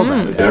didn't know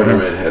about The that.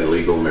 government had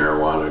legal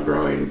marijuana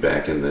growing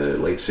back in the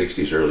late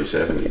 60s, early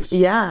 70s.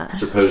 Yeah.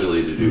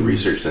 Supposedly to do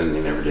research, then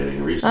they never did any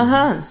research.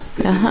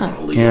 They didn't want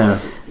to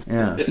legalize it.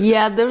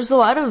 Yeah, there's a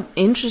lot of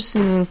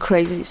interesting and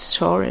crazy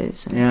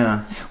stories.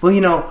 Yeah. Well,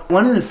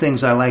 one of the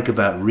things I like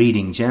about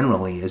reading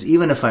generally is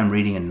even if I'm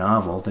reading a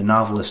novel, the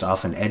novelist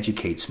often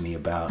educates me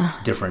about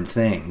different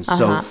things.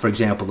 So, for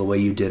example, the way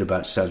you did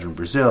about southern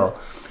Brazil,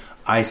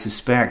 I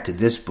suspect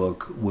this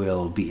book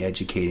will be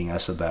educating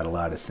us about a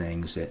lot of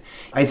things. That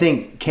I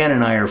think Ken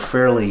and I are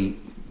fairly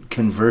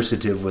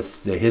conversative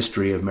with the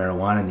history of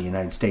marijuana in the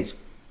United States,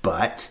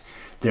 but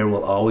there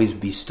will always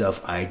be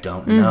stuff I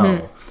don't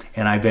know,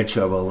 and I bet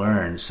you I will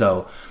learn.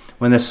 So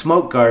when the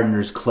Smoke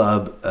Gardeners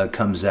Club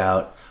comes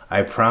out,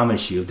 I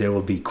promise you there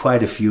will be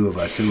quite a few of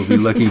us who will be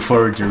looking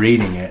forward to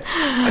reading it.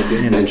 I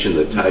did mention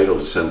the title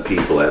to some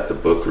people at the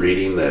book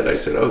reading that I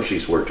said, oh,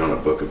 she's worked on a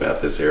book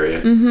about this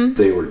area.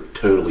 They were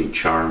totally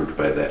charmed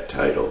by that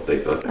title. They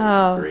thought that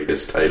was the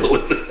greatest title.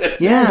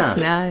 Yeah. That's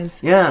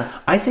nice. Yeah.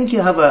 I think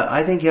you have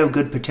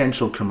good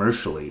potential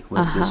commercially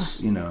with this,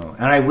 and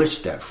I wish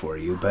that for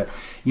you, but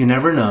you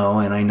never know,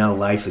 and I know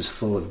life is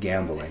full of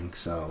gambling,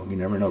 so you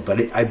never know.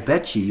 But I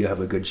bet you have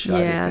a good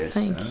shot at this.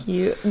 Yeah, thank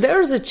you.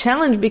 There's a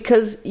challenge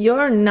because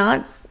you're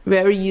not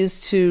very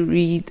used to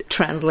read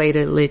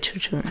translated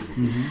literature.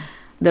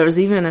 There's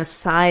even a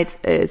site,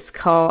 I think,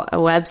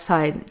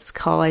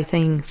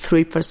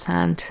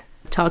 3%,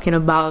 talking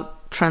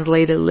about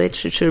translated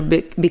literature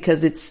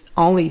because it's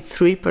only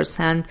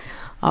 3%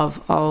 of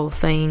all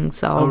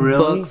things, all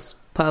books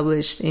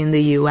published in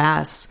the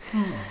U.S.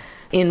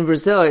 In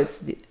Brazil,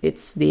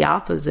 it's the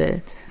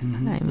opposite. I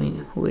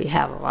mean, we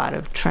have a lot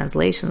of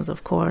translations,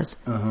 of course,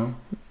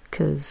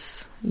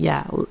 because,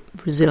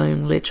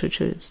 Brazilian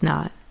literature is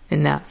not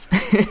enough.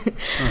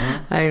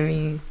 I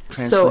mean,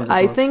 so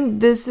I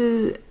think this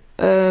is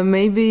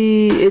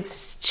maybe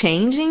it's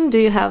changing. Do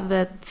you have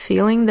that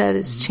feeling that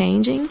it's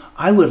changing?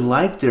 I would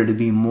like there to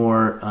be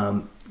more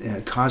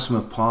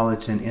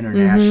cosmopolitan,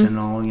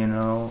 international,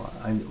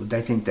 I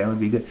think that would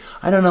be good.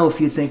 I don't know if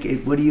you think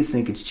what do you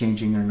think it's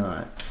changing or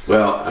not?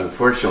 Well,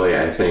 unfortunately,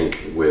 I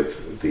think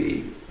with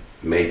the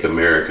Make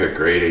America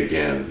Great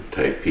Again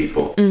type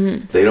people,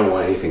 they don't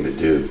want anything to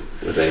do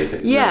with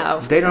anything. Yeah.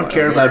 They don't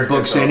care about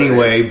books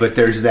anyway, but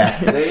there's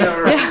that. They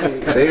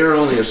are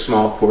only a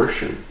small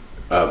portion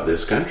of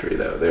this country,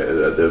 though.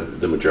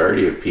 The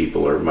majority of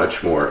people are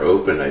much more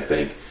open, I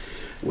think,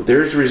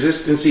 There's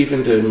resistance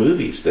even to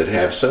movies that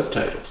have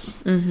subtitles.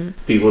 Mm-hmm.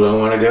 People don't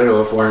want to go to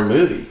a foreign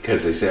movie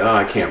because they say, "Oh,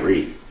 I can't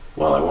read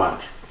while I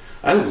watch."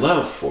 I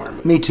love foreign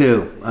movies. Me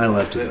too. I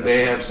love to.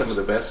 They have some of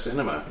the best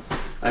cinema.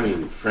 I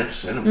mean, French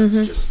cinema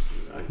is just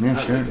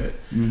sure. good.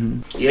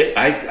 Mm-hmm. Yeah,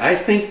 I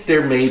think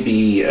there may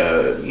be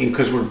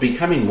because we're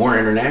becoming more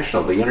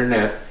international. The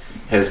internet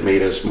has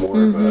made us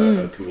more of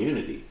a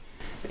community,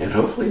 and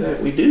hopefully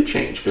that we do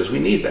change because we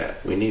need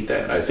that. We need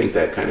that. I think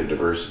that kind of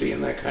diversity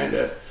and that kind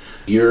of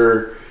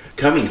you're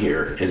coming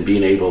here and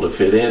being able to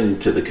fit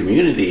into the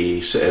community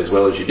as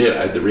well as you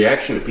did. The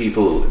reaction of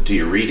people to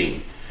your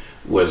reading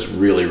was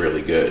really,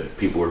 really good.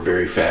 People were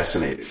very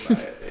fascinated by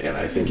it, and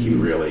I think you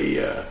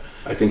really.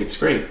 I think it's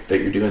great that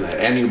you're doing that,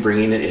 and you're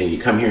bringing it, and you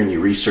come here and you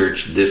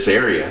research this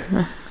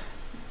area.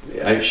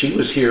 She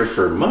was here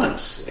for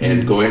months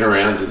and going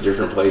around to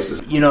different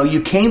places. You know,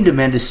 you came to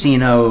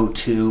Mendocino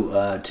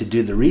to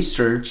do the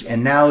research,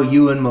 and now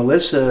you and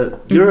Melissa,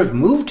 you have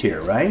moved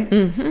here, right?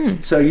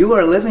 Mm-hmm. So you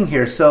are living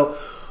here. So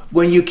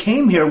when you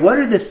came here, what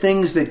are the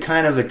things that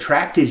kind of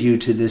attracted you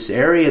to this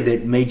area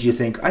that made you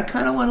think, I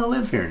kind of want to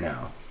live here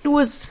now? It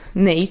was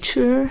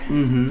nature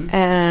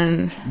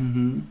and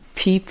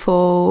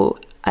people.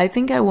 I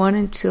think I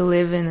wanted to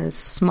live in a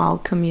small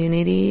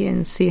community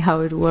and see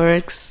how it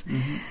works.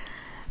 Mm-hmm.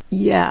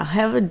 Yeah,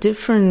 have a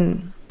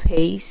different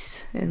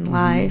pace in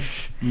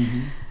life.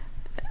 Mm-hmm.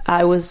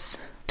 I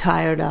was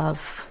tired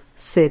of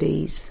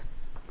cities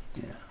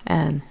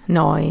and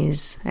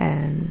noise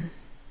and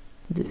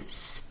the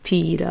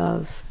speed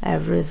of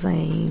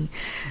everything.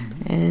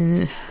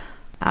 And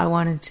I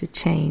wanted to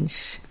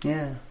change.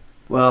 Yeah.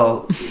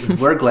 Well,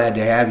 we're glad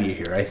to have you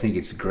here. I think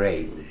it's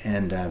great.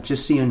 And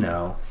just so you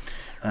know,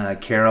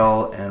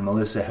 Carol and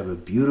Melissa have a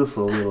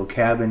beautiful little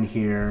cabin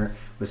here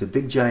with a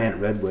big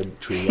giant redwood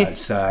tree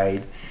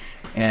outside.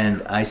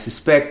 And I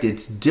suspect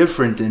it's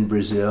different in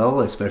Brazil,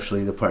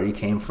 especially the part you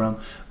came from.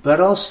 But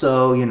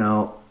also, you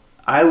know,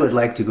 I would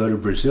like to go to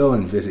Brazil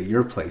and visit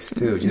your place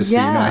too. Just so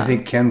you know, I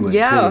think Ken would too.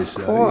 Of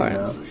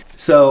course. You know.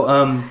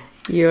 So,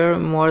 you're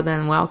more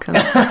than welcome.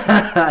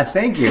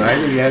 Thank you. I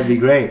think that'd be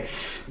great.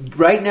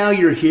 Right now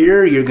you're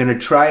here. You're going to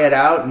try it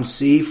out and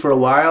see for a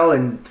while.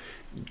 And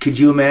could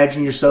you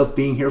imagine yourself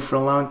being here for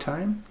a long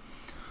time?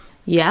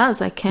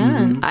 Yes, I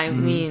can. I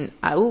mean,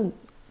 I will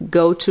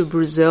go to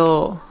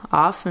Brazil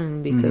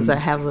often because I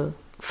have a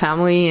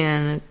family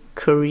and a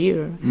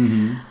career.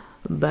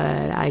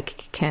 But I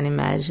can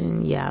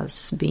imagine,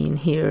 yes, being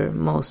here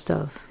most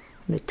of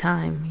the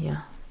time.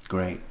 Yeah.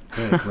 Great.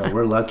 Good. Well,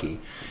 we're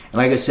lucky. And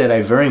like I said,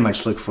 I very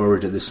much look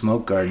forward to the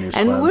Smoke Gardeners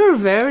Club. And we're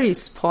very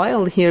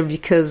spoiled here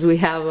because we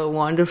have a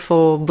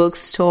wonderful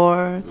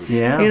bookstore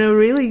in a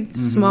really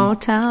small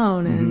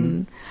town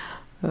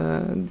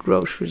and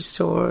grocery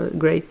store,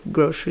 great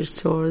grocery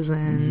stores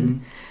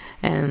and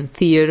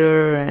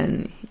theater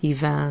and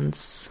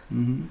events.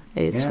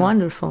 It's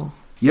wonderful.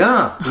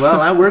 Yeah.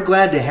 Well, we're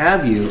glad to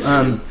have you.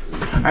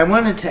 I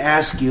wanted to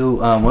ask you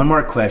one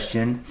more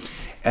question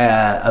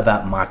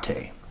about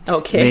mate.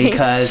 Okay.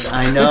 Because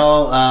I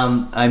know,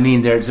 I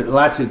mean, there's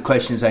lots of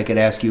questions I could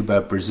ask you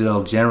about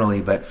Brazil generally,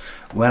 but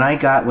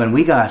when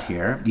we got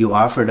here, you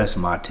offered us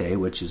mate,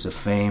 which is a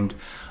famed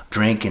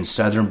drink in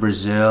southern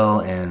Brazil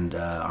and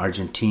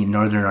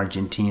northern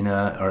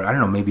Argentina, or I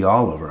don't know, maybe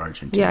all over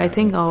Argentina. Yeah, I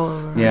think all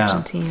over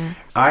Argentina.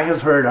 I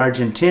have heard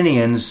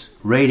Argentinians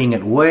rating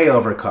it way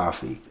over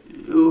coffee.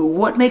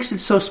 What makes it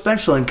so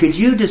special? And could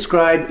you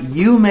describe,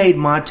 you made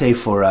mate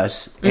for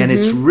us, and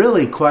it's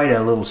really quite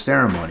a little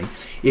ceremony.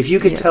 If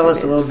you could tell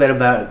us a little bit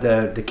about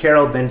the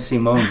Carol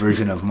Ben-Simon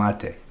version of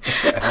mate.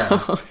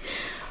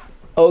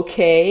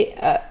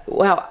 Okay.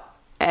 Well,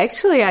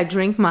 actually, I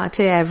drink mate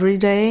every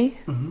day.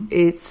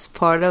 It's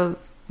part of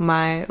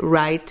my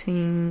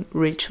writing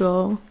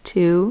ritual,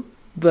 too.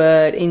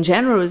 But in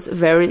general, it's a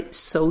very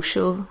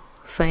social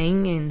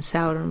thing in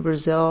southern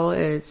Brazil.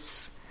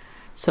 It's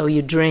so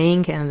you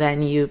drink and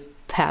then you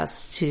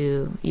pass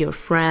to your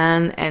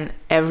friend, and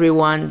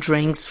everyone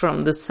drinks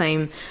from the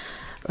same,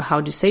 how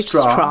do you say,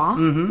 straw?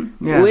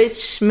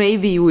 Which may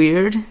be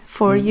weird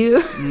for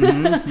you.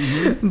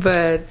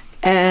 But,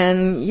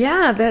 and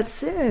yeah,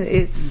 that's it.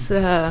 It's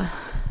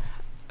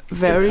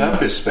very... The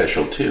cup is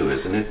special too,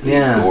 isn't it?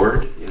 The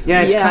gourd?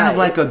 Yeah, it's kind of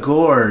like a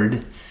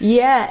gourd.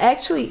 Yeah,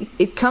 actually,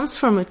 it comes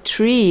from a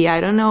tree. I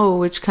don't know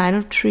which kind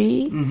of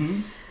tree.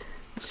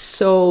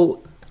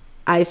 So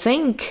I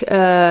think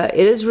it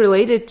is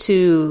related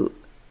to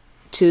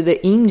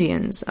the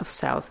Indians of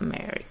South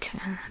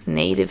America.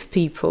 Native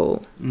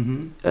people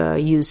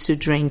used to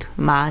drink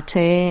mate,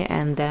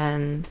 and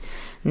then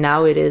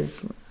now it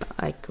is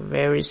like a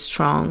very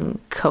strong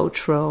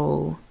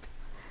cultural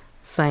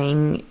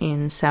thing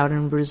in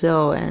southern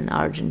Brazil and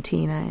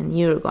Argentina and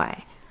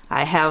Uruguay.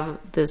 I have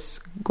this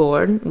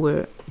gourd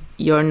where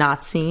you're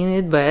not seeing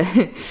it, but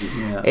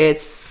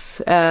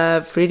it's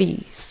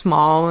pretty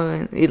small.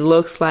 It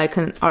looks like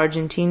an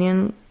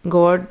Argentinian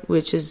gourd,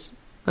 which is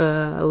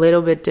a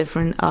little bit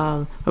different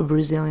of a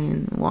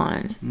Brazilian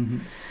one.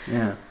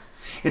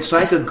 It's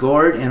like a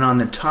gourd, and on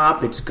the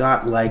top it's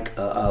got like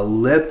a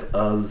lip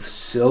of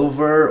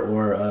silver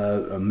or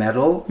a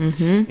metal.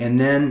 Mm-hmm. And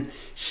then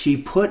she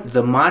put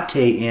the mate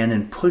in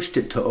and pushed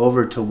it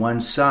over to one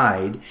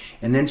side,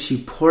 and then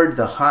she poured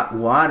the hot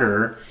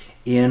water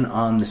in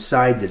on the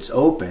side that's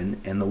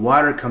open, and the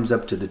water comes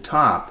up to the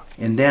top.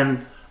 And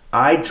then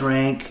I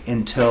drank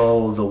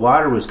until the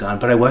water was gone,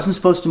 but I wasn't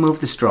supposed to move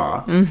the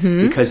straw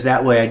because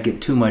that way I'd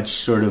get too much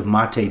sort of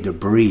mate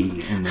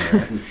debris in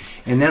there.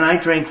 And then I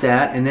drank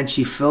that, and then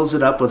she fills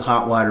it up with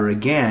hot water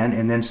again,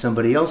 and then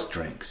somebody else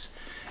drinks.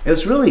 It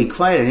was really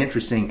quite an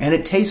interesting, and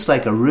it tastes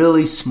like a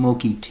really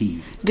smoky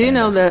tea. Do you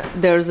know that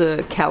there's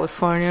a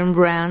Californian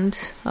brand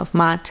of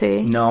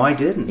mate? No, I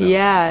didn't know.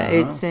 Yeah,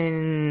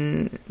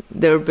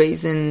 they're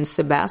based in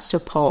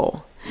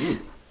Sebastopol.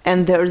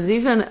 And there's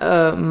even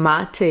a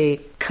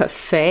mate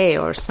cafe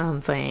or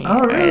something.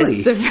 Oh, really?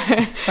 It's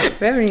very,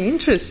 very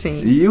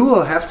interesting. You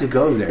will have to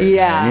go there.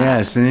 Yeah. Then.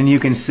 Yes, and then you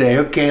can say,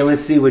 okay,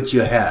 let's see what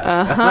you have.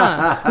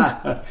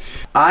 Uh-huh.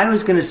 I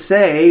was going to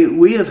say,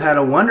 we have had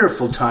a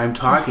wonderful time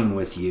talking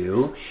with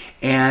you,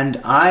 and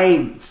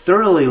I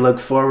thoroughly look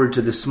forward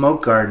to the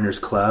Smoke Gardeners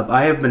Club.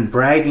 I have been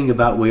bragging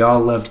about We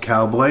All Loved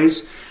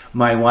Cowboys.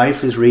 My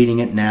wife is reading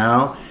it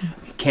now.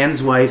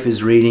 Ken's wife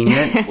is reading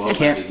it. Well,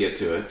 let me get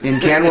to it.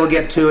 And Ken will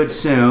get to it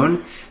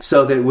soon,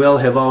 so that we'll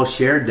have all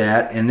shared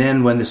that. And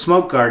then when the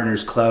Smoke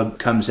Gardeners Club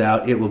comes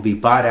out, it will be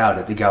bought out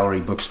at the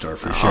Gallery Bookstore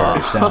for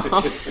sure. So,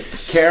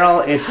 Carol,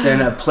 it's been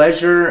a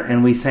pleasure,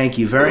 and we thank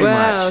you very much.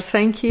 Well,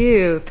 thank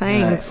you.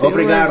 Thanks.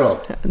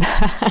 Obrigado.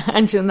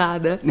 De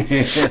nada.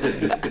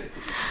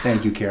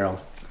 Thank you, Carol.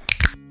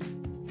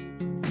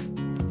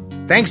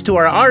 Thanks to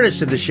our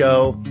artist of the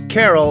show,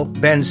 Carol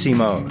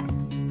Ben-Simone.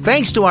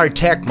 Thanks to our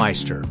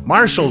Techmeister,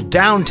 Marshall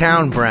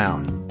Downtown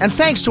Brown. And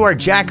thanks to our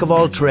Jack of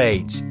all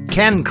trades,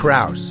 Ken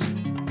Krause.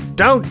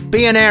 Don't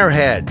be an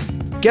airhead.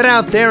 Get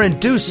out there and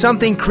do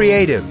something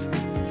creative.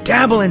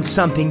 Dabble in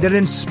something that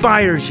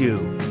inspires you.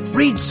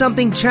 Read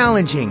something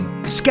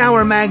challenging.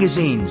 Scour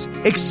magazines.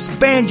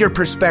 Expand your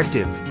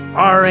perspective.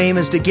 Our aim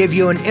is to give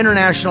you an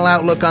international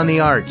outlook on the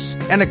arts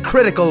and a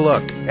critical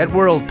look at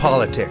world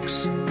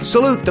politics.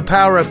 Salute the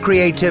power of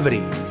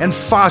creativity and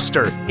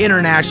foster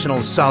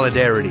international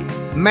solidarity.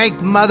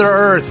 Make Mother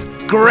Earth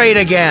great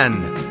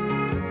again.